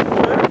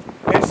 Go ahead.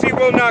 And she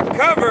will not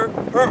cover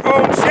her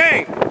own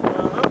shame.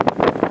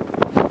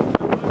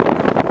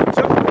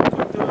 Jump real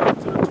quick to the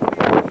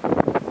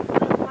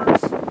 25th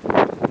verse.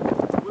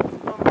 With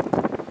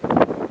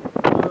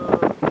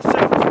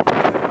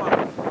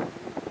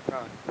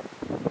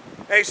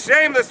A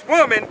shameless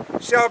woman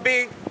shall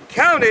be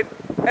counted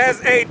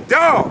as a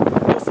dog.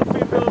 That's a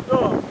female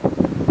dog.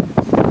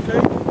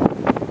 Okay?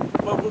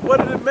 But what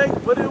did it make?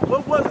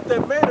 What was it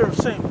that made her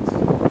shameless?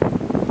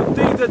 The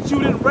things that you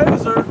didn't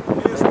raise her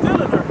and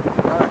instill in her.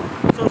 Right.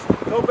 So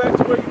go back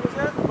to where you was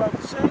at about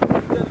the shame.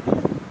 Read that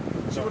again.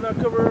 She will not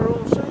cover her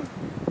own shame.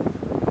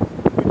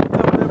 We can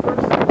cover that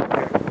verse.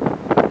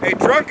 A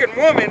drunken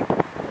woman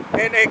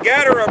and a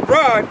gatter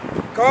abroad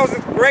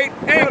causeth great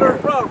Running her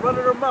anger. mouth,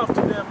 running her mouth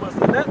too damn much.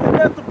 And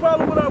that's the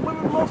problem with our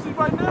women mostly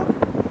right now.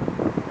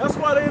 That's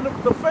why they in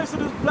the face of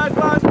this Black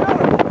Lives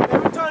Matter.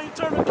 Every time you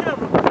turn the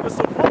camera, it's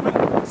a woman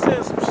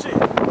saying some shit.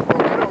 Bro,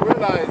 they don't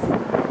realize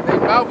their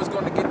mouth is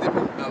going to get them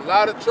in a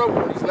lot of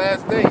trouble in these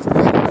last days.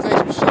 Because they're going to say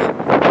some shit.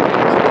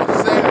 They're supposed to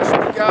say or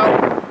speak out.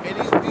 And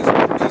these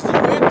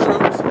UN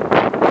troops, they're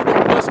going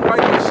to bust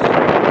right this shit.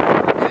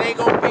 It ain't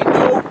going to be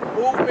no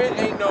movement.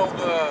 Ain't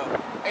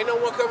no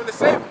one coming to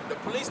save them. The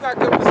police not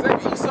coming to save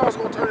them. Esau's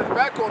going to turn his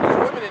back on these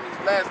women in these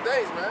last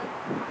days, man.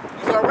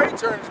 He's already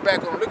turned his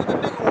back on them. Look at the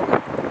nigga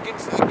woman.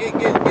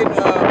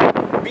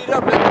 getting beat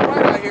up left and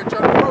right out here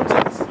trying to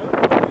protest.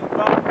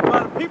 By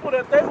the people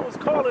that they was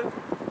calling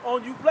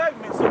on you black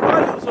men. So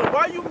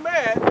why you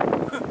mad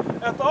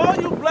after all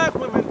you black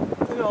women,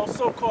 you know,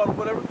 so-called or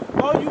whatever,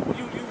 all you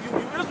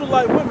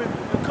Israelite women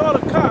and call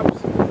the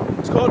cops.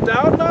 It's called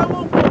dial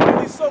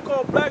 911. These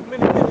so-called black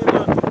men and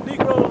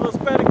Negro,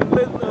 Hispanic, and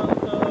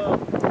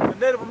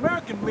Native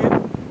American men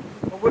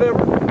or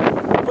whatever.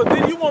 But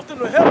then you want them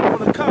to help when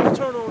the cops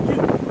turn on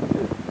you.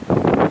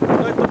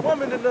 Like the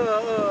woman in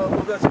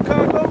was that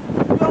Chicago?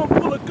 You don't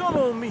pull a gun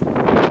on me.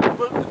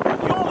 But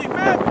you only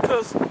mad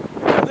because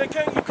you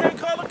can't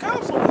call the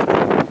cops on this.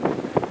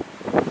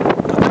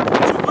 Because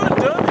what you would have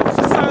done if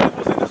society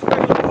was in this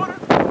regular order,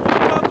 you would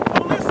have called the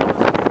police on this.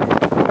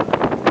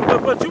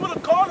 But you would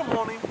have called them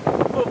on him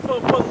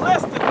for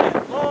less than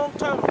that, long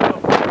time ago.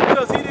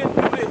 Because he didn't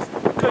do this.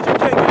 Because you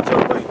can't get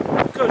your way.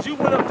 Because you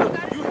went up to,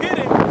 you hit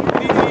him, and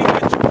he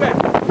hit you back.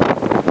 You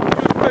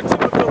expect him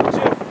to go to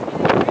jail.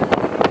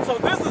 So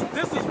this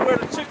is where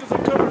the chickens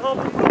are coming home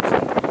to roost.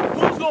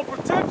 Who's gonna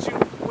protect you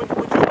when you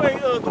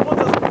ain't the ones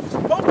that's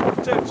supposed to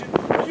protect you?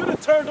 When you done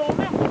turned on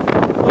them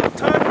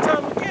time and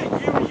time again,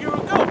 year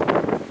ago.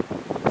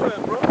 Go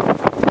ahead, bro.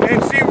 And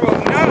she will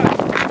not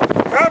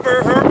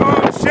cover her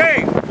own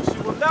shame. She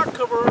will not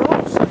cover her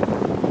own shame.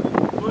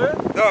 Go ahead.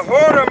 The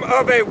whoredom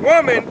of a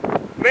woman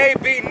may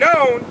be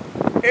known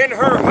in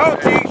her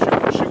haughty.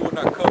 She will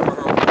not cover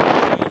her own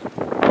shame.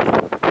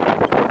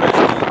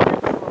 Basically,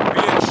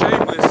 being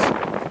shameless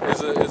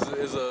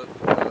is a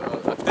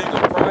thing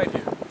of pride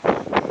here.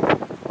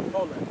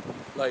 Hold on.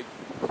 Like,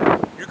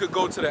 you could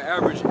go to the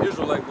average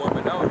Israelite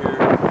woman out here,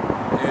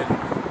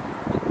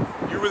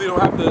 and you really don't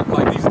have to,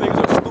 like, these things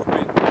are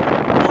stupid.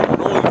 Going on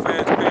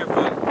OnlyFans, paying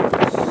for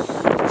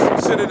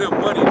sending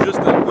them money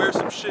just to wear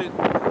some shit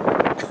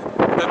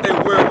that they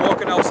wear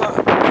walking outside.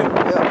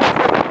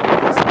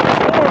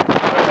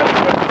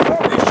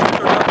 These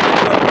shit are not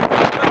fake up.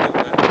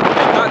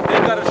 They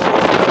gotta show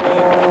some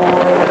speed.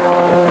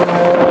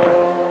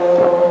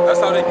 That's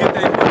how they get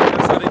their money.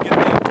 That's how they get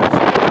their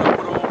attention. They gotta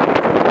put on,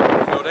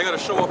 you know, they gotta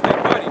show off their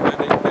body, man.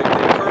 They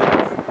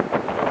curve.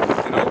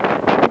 You know,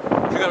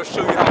 they gotta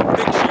show you how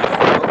thick she is,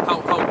 how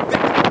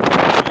thick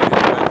she is,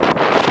 man.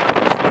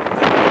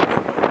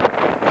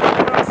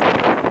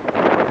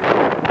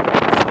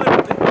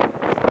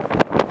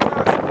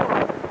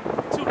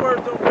 Two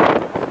words don't work.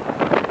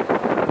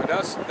 But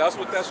that's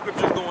what that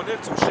scripture's going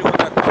into. She will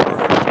not cover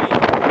her shame.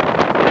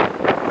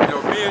 You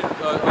know, being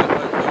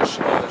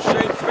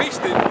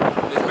shamefaced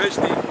is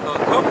basically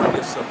covering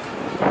yourself.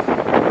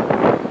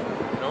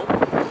 You know,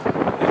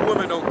 these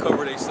women don't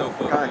cover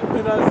themselves up. Man.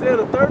 In Isaiah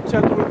the 3rd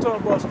chapter, we're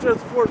talking about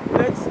stress for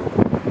next,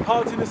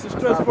 haughtiness and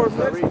stress for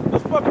next.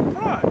 That's fucking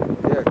pride.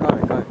 Yeah, got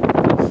it.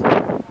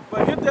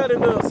 But hit that in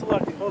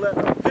Salaki. Hold that.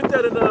 Hit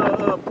that in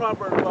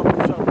Proverbs.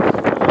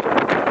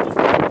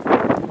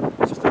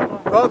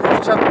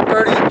 Proverbs chapter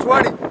 30 and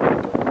 20.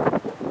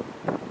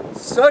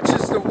 Such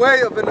is the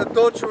way of an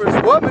adulterous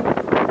woman.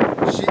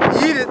 She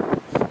eateth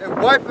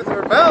and wipeth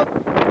her mouth,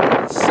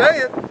 and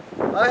saith,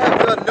 I have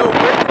done no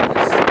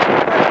wickedness.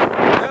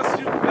 That's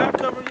you not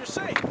covering your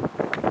shame.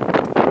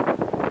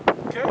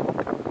 Okay?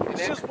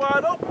 It's just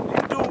wide open.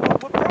 You do it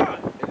with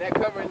pride. And that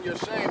covering your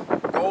shame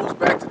goes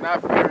back to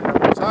not fearing the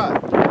Most High. You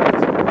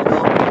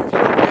know, if you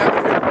don't have to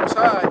fear the Most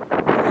High,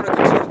 you're going to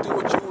continue to do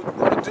what you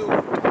want to do,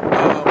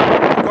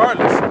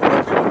 regardless of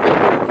what people think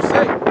or people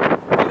say.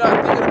 You're not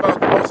thinking about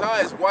the Most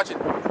High is watching,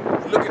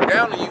 looking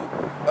down on you,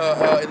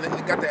 and they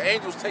got the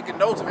angels taking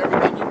notes of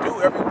everything you do, all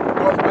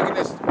the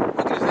wickedness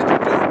that you do.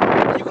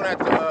 And you're going to have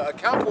to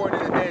account for it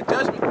in the day of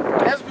judgment.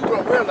 And that's what people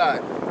don't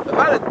realize. A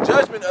lot of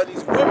judgment of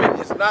these women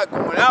is not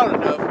going out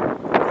enough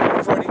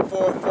for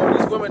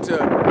these women to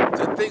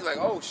think like,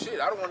 oh shit,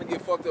 I don't want to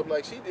get fucked up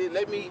like she did.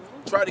 Let me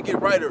try to get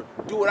right or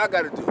do what I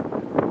got to do.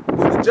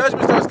 When the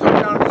judgment starts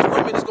coming down on these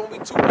women, it's going to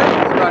be too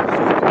late for a lot of these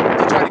women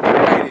to try to get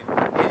right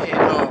and you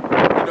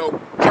know,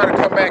 try to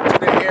come back to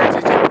their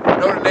heritage and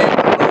know the name of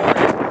the Lord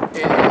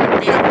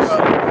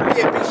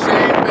and be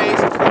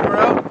shamefaced and cover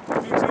up.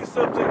 Be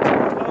subject to it.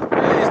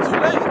 It's too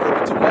late. It's going to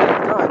be too late.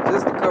 God,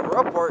 just the cover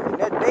up part, and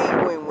that day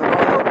when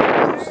all hell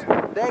broke loose,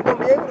 they ain't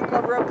gonna be able to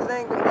cover up because they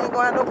ain't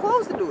gonna have no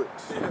clothes to do it.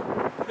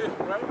 Right? They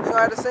gonna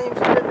have the same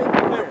shit that they do.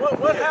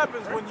 What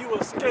happens when you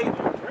escape a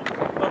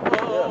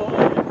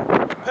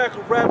pack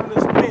of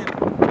ravenous men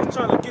that's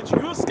trying to get you?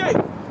 You escape,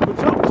 but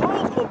your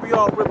clothes gonna be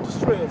all ripped to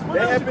shreds. What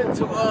That else happened you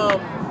to, gonna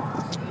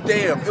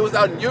it was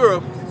out in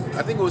Europe.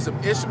 I think it was some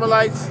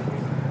Ishmaelites.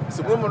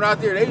 Some women out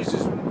there, they was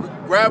just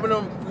grabbing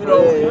them, you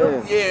know,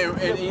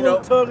 and you know,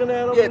 tugging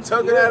at them,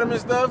 tugging at them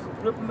and stuff,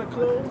 ripping the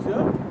clothes,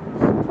 yeah.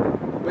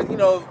 But you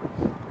know,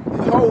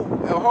 the whole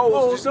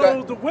was just it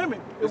was the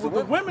women. It was the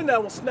women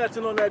that was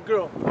snatching on that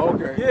girl.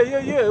 Okay.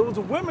 Yeah. It was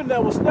the women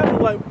that was snatching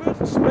like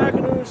bitch,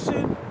 smacking her and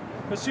shit.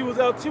 And she was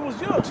young. She was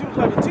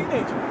like a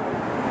teenager,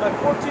 like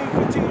 14,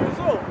 15 years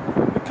old.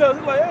 Because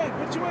it's like, hey,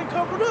 bitch, you ain't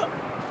covered up.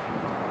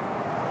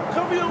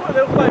 Cover your way.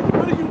 They was like,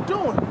 what are you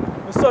doing?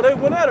 And so they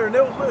went at her, and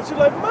she's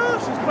like, Mom,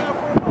 she's crying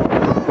for her mom.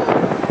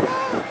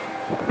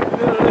 And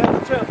then they had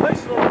the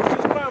translation on her,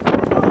 she's crying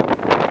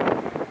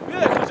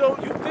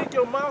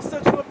think your mom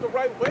set you up the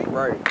right way?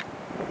 Right.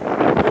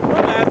 The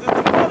one as is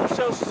the mother,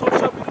 so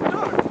shall be the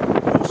daughter.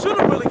 Who should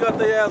have really got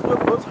their ass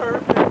whipped was her,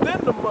 and then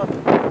the mother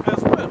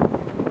as well.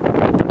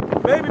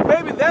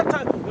 Maybe that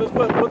time is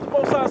what the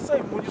Most High say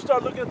when you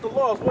start looking at the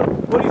laws.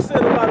 What he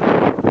said about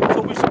it.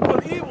 So we should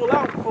put evil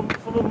out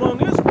from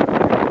among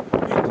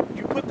Israel.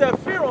 You put that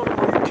fear on them,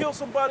 or you kill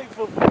somebody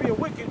for being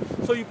wicked.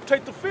 So you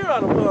take the fear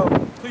out of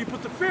them. So you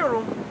put the fear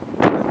on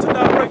them to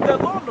not break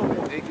that law no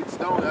more. They get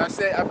stoned. I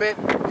bet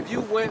if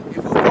you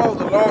follow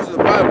the laws of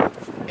the Bible,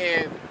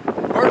 and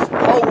first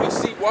hoe we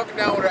see walking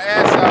down with her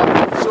ass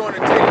out, showing her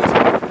titties,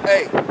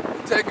 hey,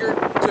 we take her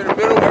to the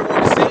middle,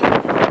 everyone to see,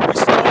 we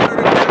stone her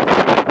to death.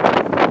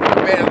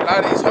 Man, a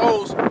lot of these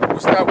hoes will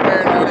stop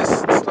wearing all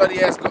this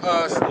slutty ass,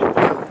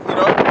 you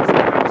know.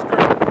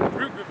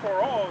 Root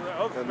before all the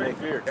other make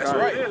fear. That's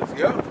right.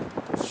 Yep.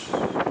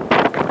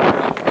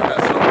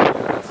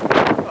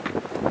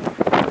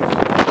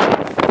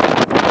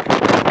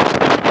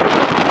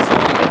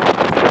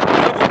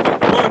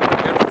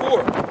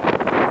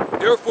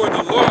 Therefore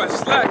the law is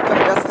slack,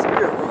 That's the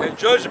spirit, bro. and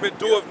judgment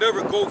doeth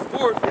never go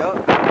forth.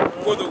 Yep.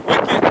 For the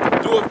wicked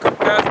doeth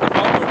compass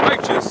about the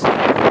righteous,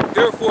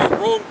 therefore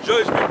wrong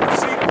judgment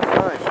proceedeth.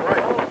 Right.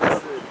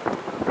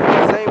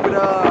 Same with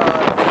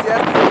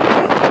Ecclesiastes.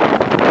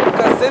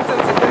 Because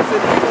sentence against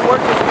an evil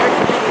work is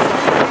executed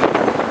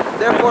speedily.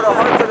 Therefore the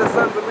hearts of the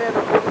sons of men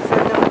are fully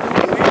set them to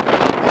do evil.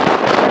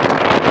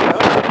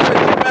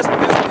 You mess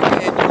with this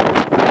nigga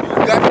and you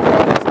got the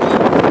problems.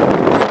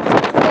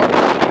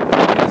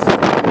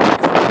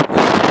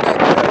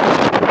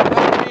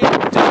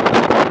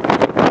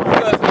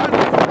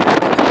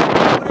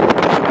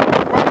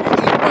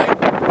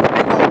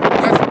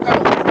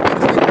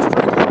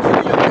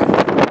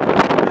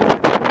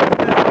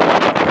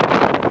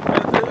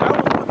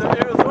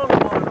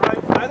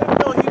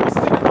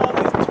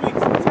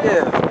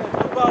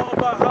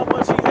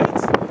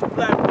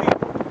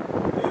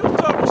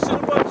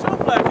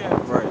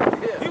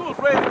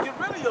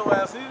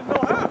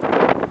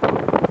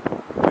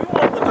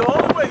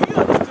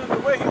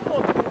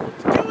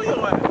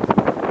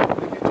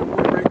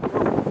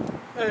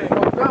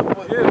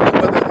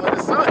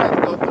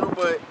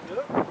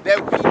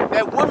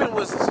 That woman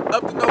was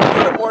up to no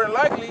good, more than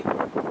likely.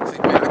 See,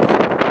 man, I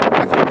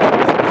can't do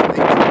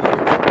this.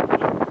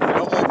 You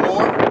know, or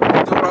more,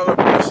 doing all that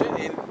bullshit,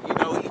 and you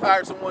know, he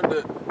hired someone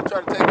to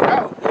try to take her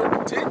out, or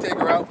continue to take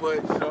her out, but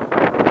you know.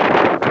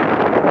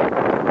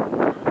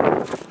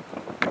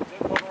 They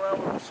walk around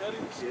with machetes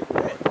and shit.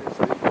 Man.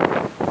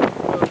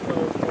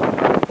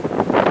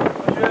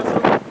 You had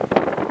something?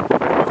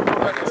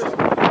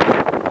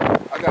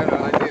 I got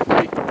Isaiah 3.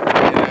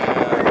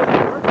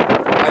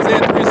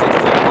 Isaiah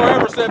 3:16.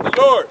 However, said the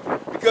Lord,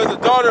 because the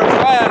daughter of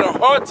Zion are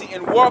haughty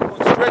and walk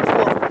with stretched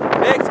forth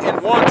necks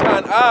and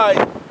wanton eyes,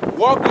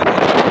 walking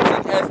and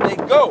cruising as they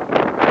go.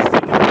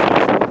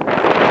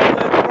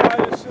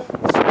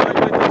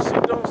 Like that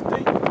shit don't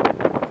stink.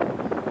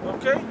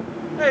 Okay?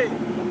 Hey,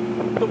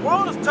 the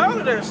world is tired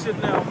of that shit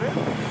now, man.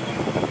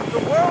 The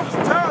world is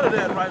tired of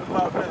that right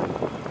about now.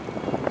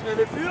 And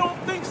if you don't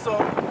think so,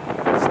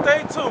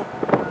 stay tuned.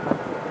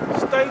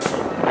 Stay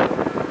tuned.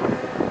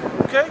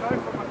 Okay? Sorry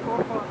for my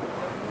forefathers.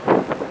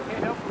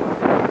 Can't help you.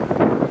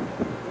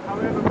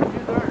 However, we do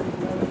learn.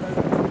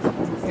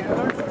 We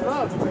learn to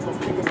love.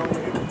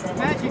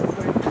 Magic.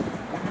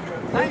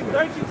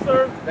 Thank you,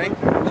 sir. Thank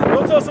you.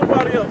 Go tell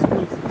somebody else,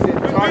 please.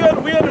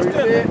 We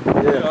understand that.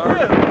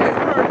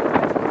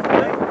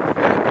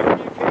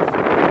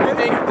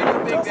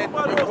 Do you think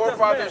that your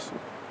forefathers?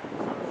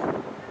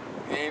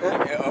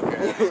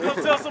 Okay. Go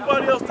tell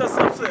somebody else that's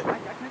upset.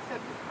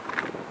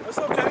 That's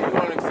okay. You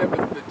want to accept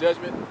the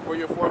judgment for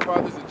your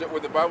forefathers,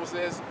 what the Bible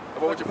says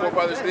about what your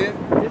forefathers did?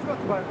 It's what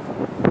the Bible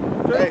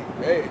says.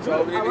 Hey, it's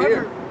all we need to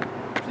hear.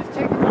 Just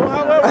take it.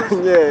 However,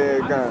 Yeah,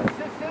 I'm God. from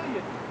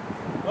Sicilian.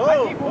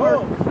 My people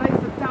were slaves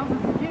for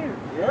thousands of years.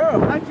 Yeah.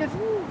 Not just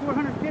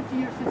 450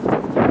 years since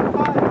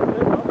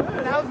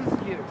 1605. Thousands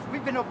of years.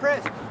 We've been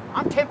oppressed.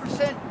 I'm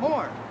 10%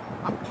 more.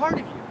 I'm part of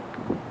you.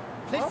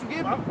 Please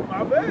forgive me.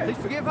 My bad. Please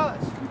forgive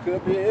us. You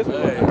could be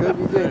Israel. It could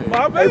be good.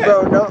 My bad. Hey,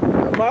 bro, no.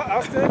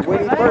 I stand When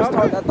he corrected. first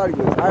talked, I thought he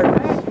was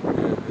Irish. Magic.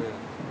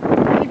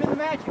 Believe in the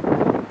magic. I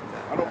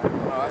don't know.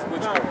 That's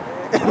what you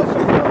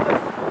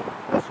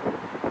That's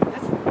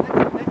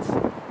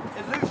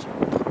illusion.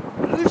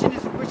 Illusion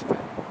is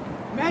witchcraft.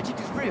 Magic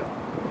is real.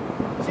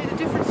 See, the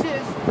difference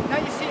is, now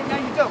you see it, now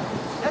you don't.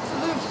 That's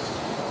illusion.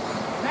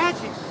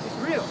 Magic is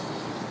real.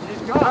 It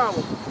is God.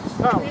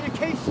 Power.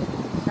 Communication.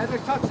 As I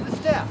talk to the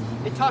staff,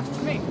 it talks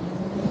to me.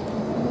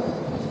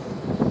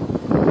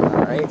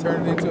 Alright.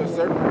 turn it into a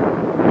serpent.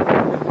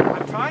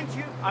 I'm trying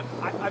to.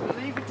 I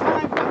believe in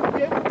time I will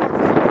be able to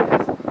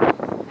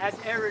prophesy as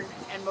Aaron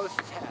and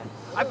Moses had.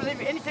 I believe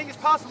anything is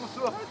possible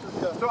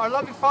through our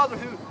loving Father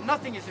who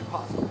nothing is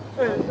impossible.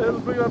 Hey, let's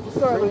bring up the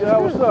sign.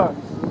 How was that?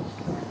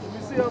 Let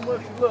me see how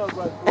much you love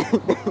right there.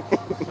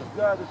 The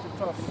guy that you're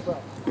talking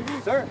about.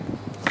 Sir,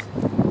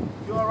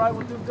 You all right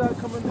with this guy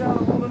coming down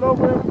and rolling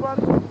over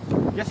everybody?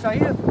 yes I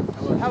am.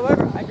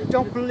 However, I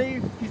don't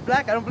believe he's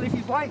black. I don't believe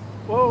he's white.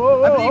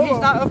 Whoa, I believe he's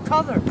not of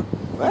color.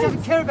 He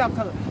doesn't care about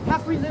color. How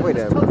can we live in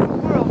this colorful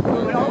world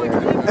when all we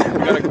live in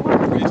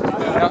is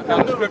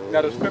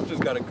Now the scriptures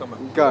got to come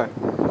out. Go.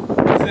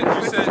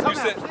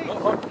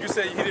 You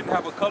said he didn't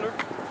have a color?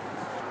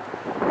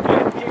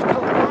 He's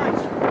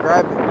colorblind.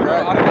 Grab it.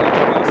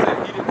 I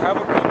said he didn't have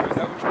a color. Is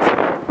that what you said?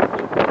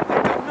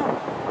 I don't know.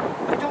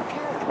 I don't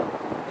care.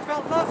 It's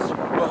about love, sir.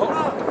 But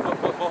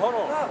hold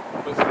on. Love.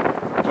 But,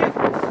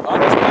 Forgiveness. I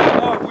understand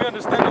love. We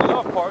understand the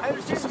love part. I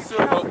understand you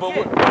But cannot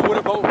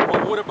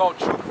forget. what about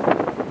truth?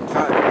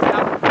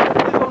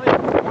 There's only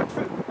one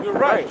truth. You're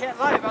right. You can't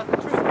lie about the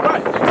truth.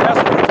 Right. That's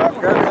what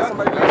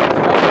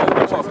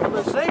we're talking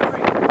about.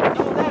 Slavery.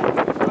 Know that.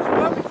 It was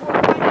well before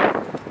enlightenment.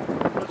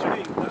 What you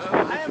need?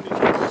 I am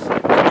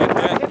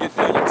Get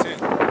Daniel 10.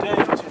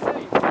 Daniel 10,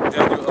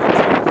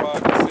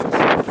 5 and 6.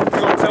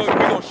 We're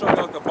gonna show you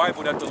out the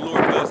Bible that the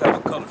Lord does have a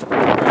color.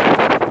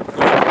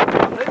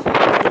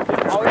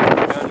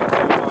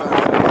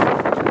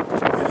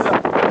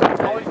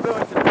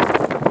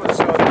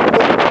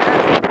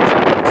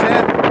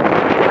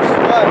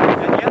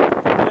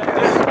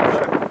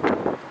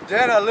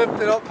 Then I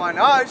lifted up mine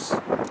eyes,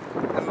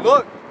 and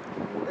looked,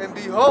 and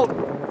behold,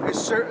 a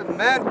certain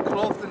man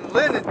clothed in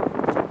linen,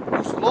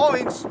 whose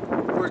loins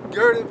were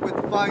girded with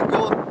fine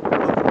gold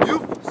of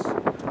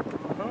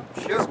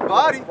Euphas. His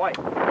body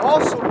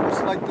also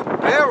was like the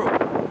beryl,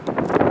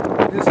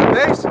 his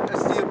face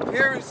as the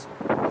appearance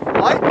of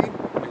lightning.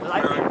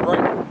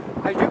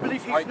 I do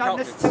believe he's not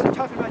necessarily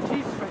talking about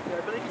Jesus right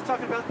there. I believe he's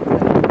talking about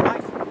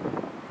life.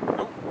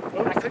 Nope.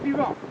 I could be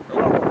wrong.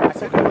 I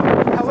could be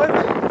wrong. However,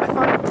 I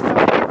find some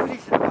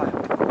equities in the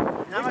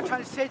Bible. And I'm not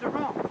trying to say they're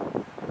wrong.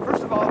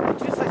 First of all,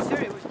 Jesus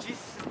Isaiah was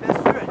Jesus' best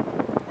friend.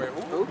 Wait,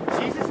 who?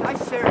 Jesus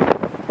Isaiah.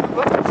 The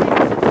book of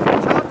Jesus is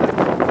childhood.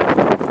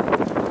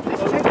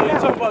 Let's check it You're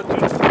out. talking about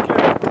Judas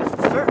Iscariot?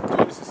 Sir,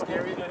 Judas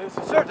Iscariot?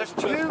 sir, there's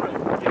two.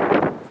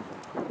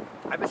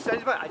 I've been studying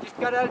the Bible. I just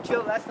got out of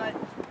jail last night.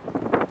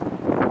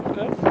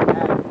 Okay.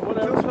 At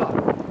 2 o'clock.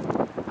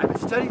 I've been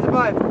studying the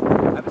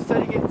Bible. I've been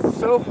studying it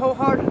so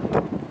wholeheartedly.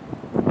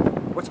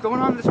 What's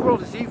going on in this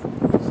world is evil.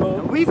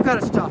 And we've got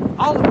to stop.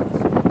 All of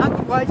us. Not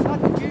the whites,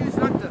 not the Jews,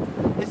 not the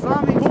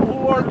Islamics.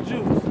 Who are the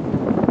Jews?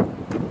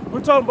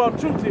 We're talking about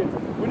truth here.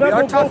 We're not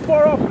going to go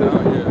far off of this.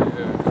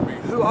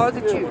 Who are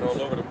the Jews?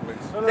 All over the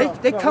place.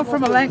 They come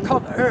from a land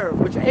called Ur,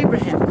 which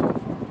Abraham came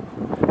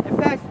from. In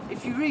fact,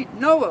 if you read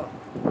Noah,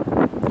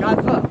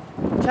 God loved,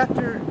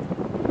 chapter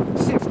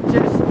 6,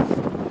 Genesis.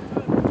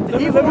 The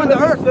evil on the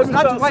earth was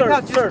not to wipe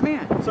out just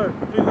man. Sir,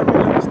 please let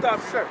me stop,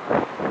 sir.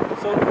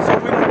 So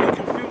we don't get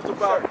confused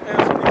about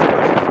answering these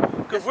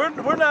questions. Because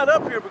we're not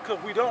up here because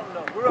we don't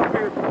know. We're up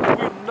here because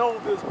we know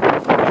this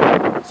book.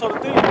 So the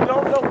thing you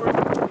don't know,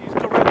 he's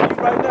correcting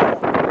you right now.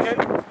 Okay?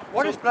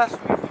 What is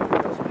blasphemy?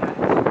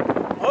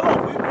 Hold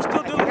on, we're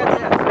still dealing with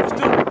it. We're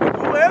still,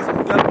 who answered?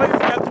 You gotta wait. You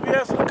have to be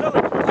answering the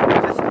color question.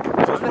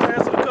 Just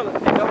answer the color.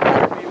 It don't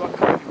matter to me what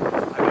color you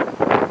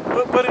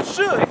are. But it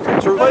should.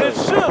 But it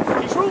should,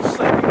 for truth's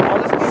sake.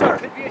 Sir,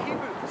 Could be a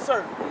Hebrew.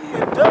 sir,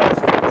 it does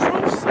for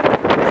truth's sake. You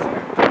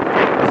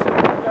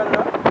got it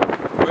out.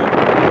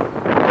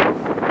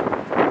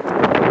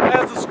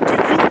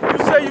 You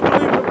say you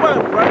believe in the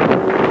Bible, right?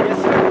 Yes,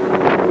 sir.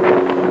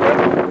 Okay.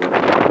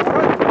 All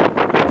right.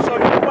 I'll show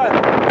you the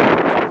Bible.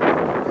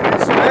 And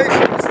his face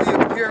was the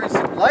appearance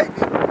of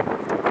lightning,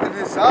 and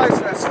his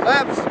eyes as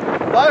lamps of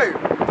fire,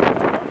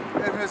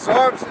 and his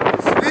arms and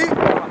his feet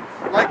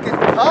like in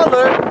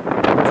color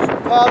to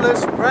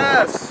polished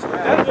brass. Is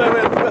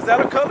that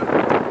a color?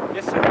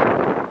 Yes, sir.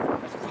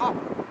 That's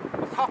copper.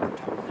 A copper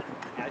tone.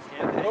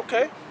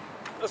 Okay.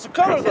 It's a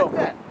color, though.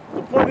 That.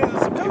 The point is,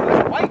 it's a He color.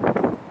 was white.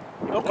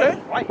 Okay.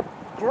 White.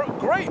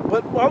 Great,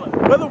 but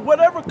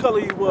whatever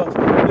color he was,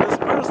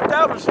 we're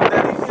establishing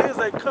that he is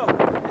a color.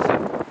 Yes, sir.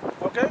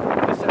 Okay?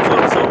 Yes, sir.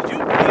 So you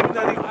believe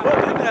that he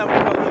didn't have a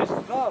color. It's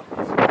love.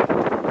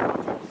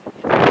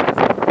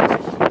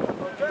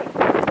 Okay.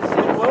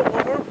 Well,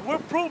 we're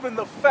proving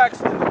the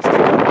facts in the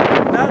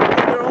truth, not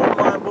in your own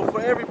mind, but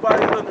for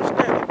everybody's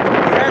understanding.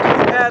 He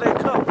actually had a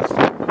color.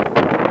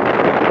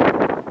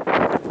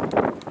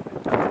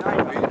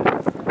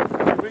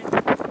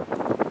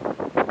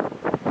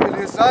 And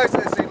his eyes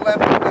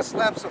as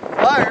lamps of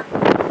fire,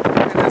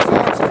 and his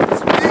arms and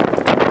his feet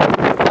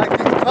like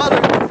in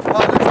color to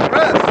polished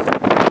brass.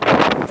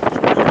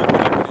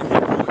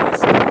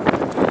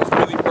 It's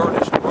really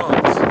burnished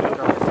bronze.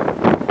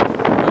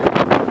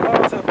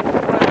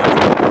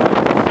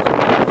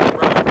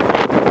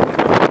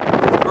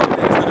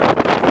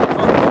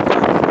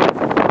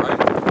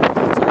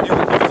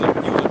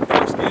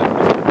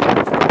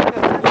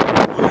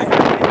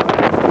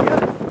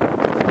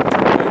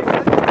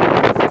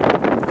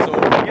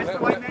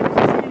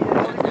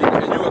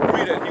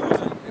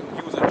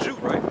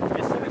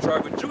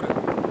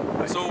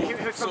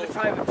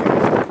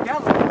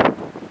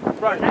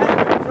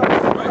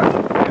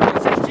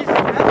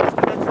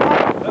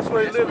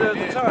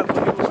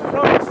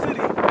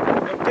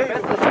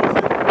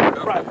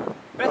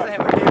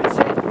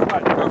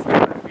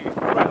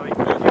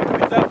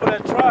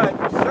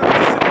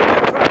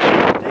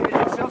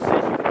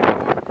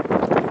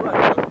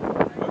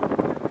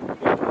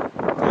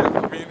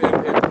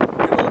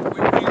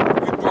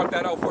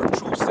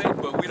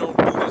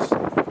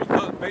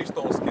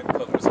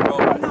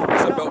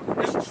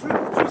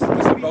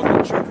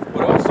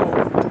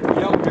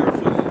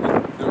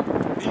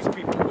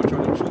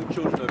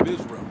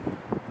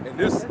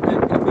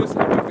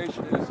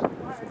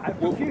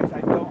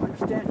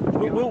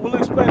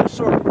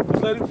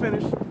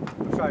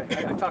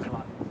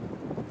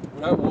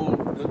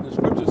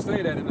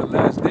 say that in the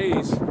last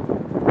days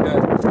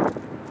that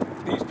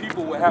these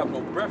people would have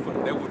no breath on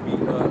them. They would be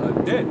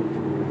dead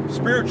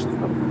spiritually.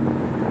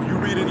 You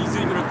read in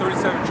Ezekiel the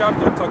 37th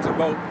chapter, it talks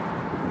about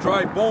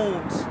dry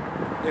bones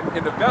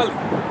in the valley.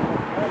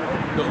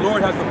 The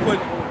Lord has to put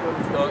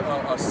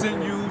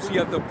sinews, he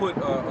has to put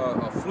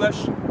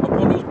flesh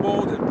upon those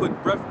bones and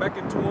put breath back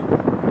into them,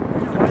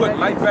 and put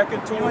life back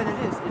into them. You know what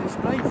it is? It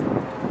explains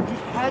it. He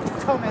had to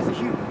come as a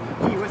human.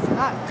 He was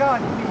not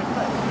God in human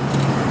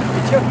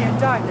flesh until he had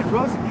died and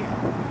rose again.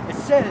 It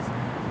says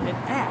in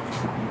Acts,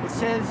 it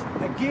says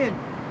again,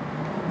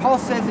 Paul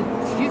says it,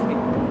 excuse me,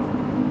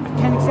 I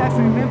can't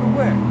exactly remember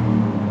where,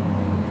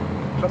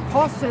 but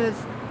Paul says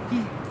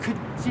he could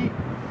see,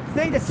 the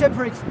thing that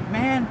separates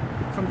man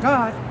from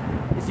God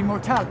is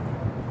immortality.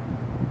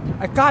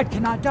 A God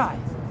cannot die.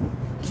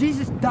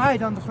 Jesus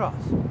died on the cross.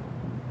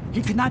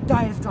 He could not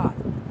die as God.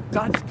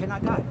 God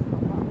cannot die.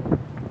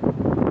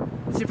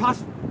 It's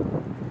impossible.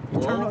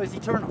 Eternal is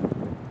eternal.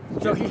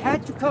 So he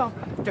had to come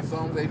to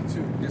Psalms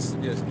 82. Yes,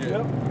 yeah.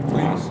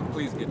 Yep.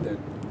 Please get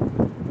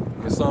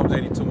that. Get Psalms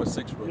 82 and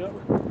 6 real Yep.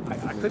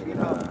 quick. I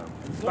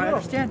couldn't my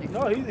understanding.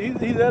 No,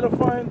 he's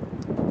edifying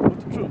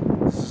with the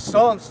truth.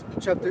 Psalms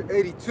chapter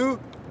 82,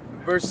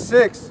 verse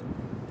 6.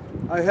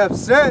 I have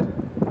said,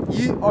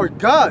 ye are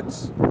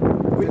gods,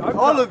 and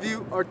all of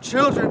you are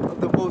children of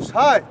the Most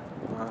High.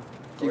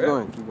 Keep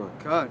going.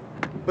 God.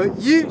 But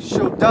ye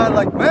shall die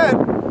like men,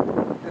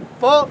 and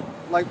fall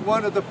like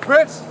one of the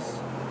princes.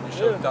 You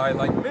shall die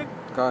like men.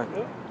 God.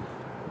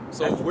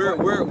 So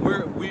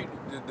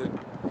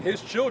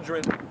his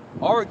children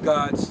are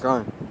gods,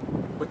 God.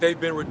 but they've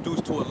been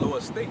reduced to a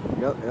lower state.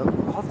 Yep.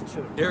 All the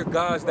children. They're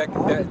gods that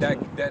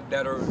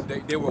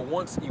they were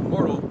once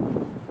immortal,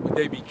 but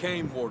they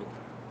became mortal.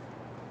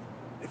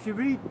 If you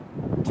read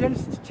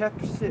Genesis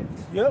chapter 6,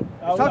 Yep.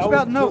 it talks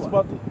about Noah.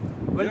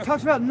 But Yeah. it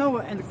talks about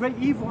Noah and the great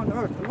evil on the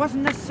earth. It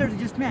wasn't necessarily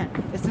just man.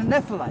 It's the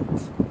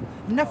Nephilites.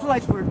 The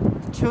Nephilites were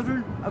the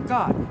children of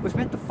God, which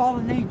meant the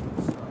fallen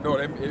angels. No,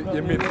 it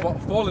meant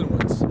fallen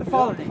ones. The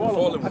fallen angels.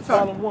 Fallen I'm ones. sorry.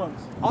 Fallen ones.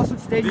 Also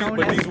today known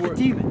as the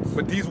demons.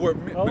 But these were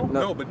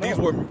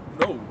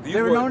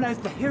They were known as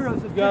the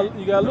heroes of You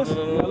God. gotta listen.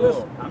 You gotta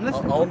listen. I'm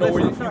listening. I don't know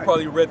where you Sorry.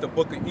 probably read the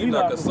book of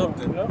Enoch or was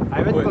something. on, yep.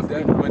 I read the book of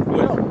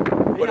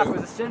Enoch. But Enoch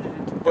was ascended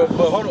into But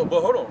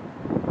hold on.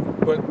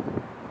 But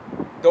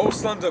those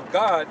sons of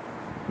God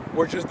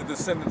were just the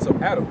descendants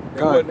of Adam. They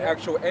God. weren't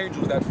actual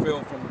angels that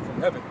fell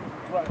from heaven.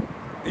 Right.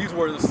 These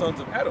were the sons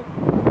of Adam.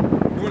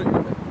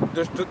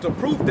 Just to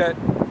prove that,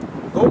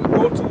 go to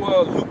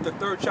Luke the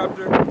 3rd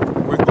chapter,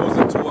 where it goes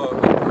into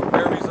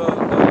Mary's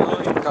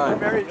line. God.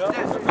 Mary, Yep.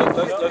 yes.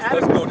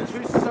 Let's go this. He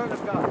was the son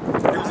of God.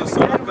 He was a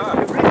son of Adam was God.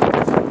 the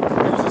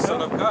original. He was a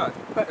son of God,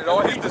 and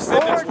all his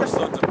descendants were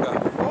sons of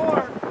God.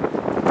 Before,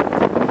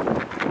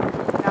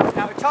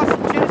 now it talks in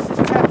Genesis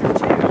chapter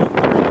 2.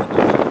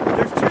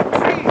 There's two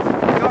trees in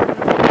the Garden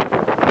of Eden.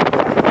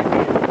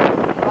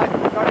 Like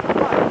the Garden of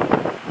Life.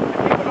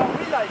 And people don't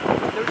realize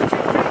there's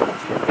two trees in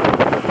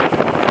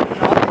Genesis.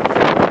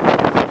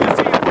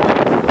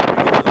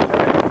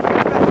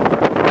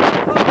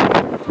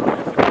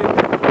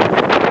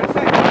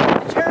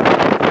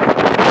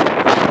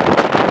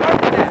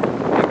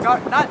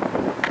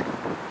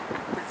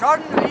 The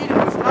Garden of Eden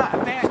was not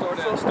abandoned.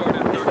 Start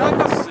at It's not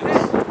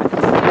 36.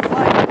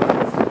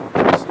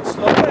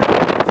 Slow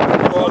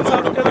down. All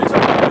over the place.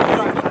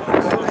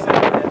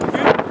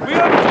 We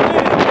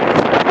understand.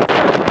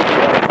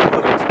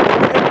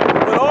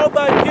 With all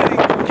thy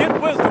getting,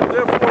 get wisdom.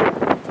 Therefore,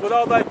 with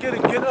all thy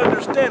getting, get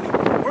understanding.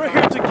 We're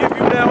here to give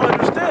you now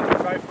understanding.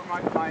 Right for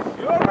my mind.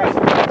 You're all right.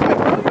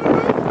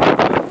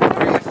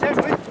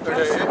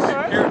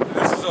 Here,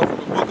 this is from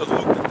the book of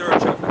Luke, the 3rd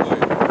chapter. Go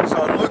ahead. So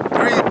Luke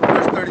 3,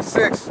 verse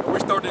 36. And we're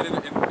starting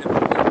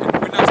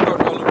we're not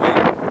starting all the way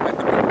at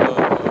the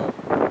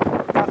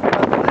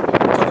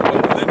talking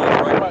about the lineage,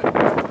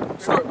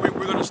 right?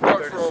 We're going to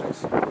start from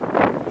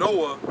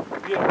Noah,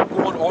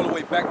 going all the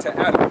way back to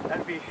Adam.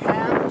 That'd be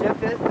Ham,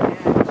 Japheth,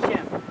 and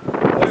Shem.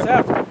 What's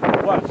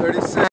happening? Watch. 36.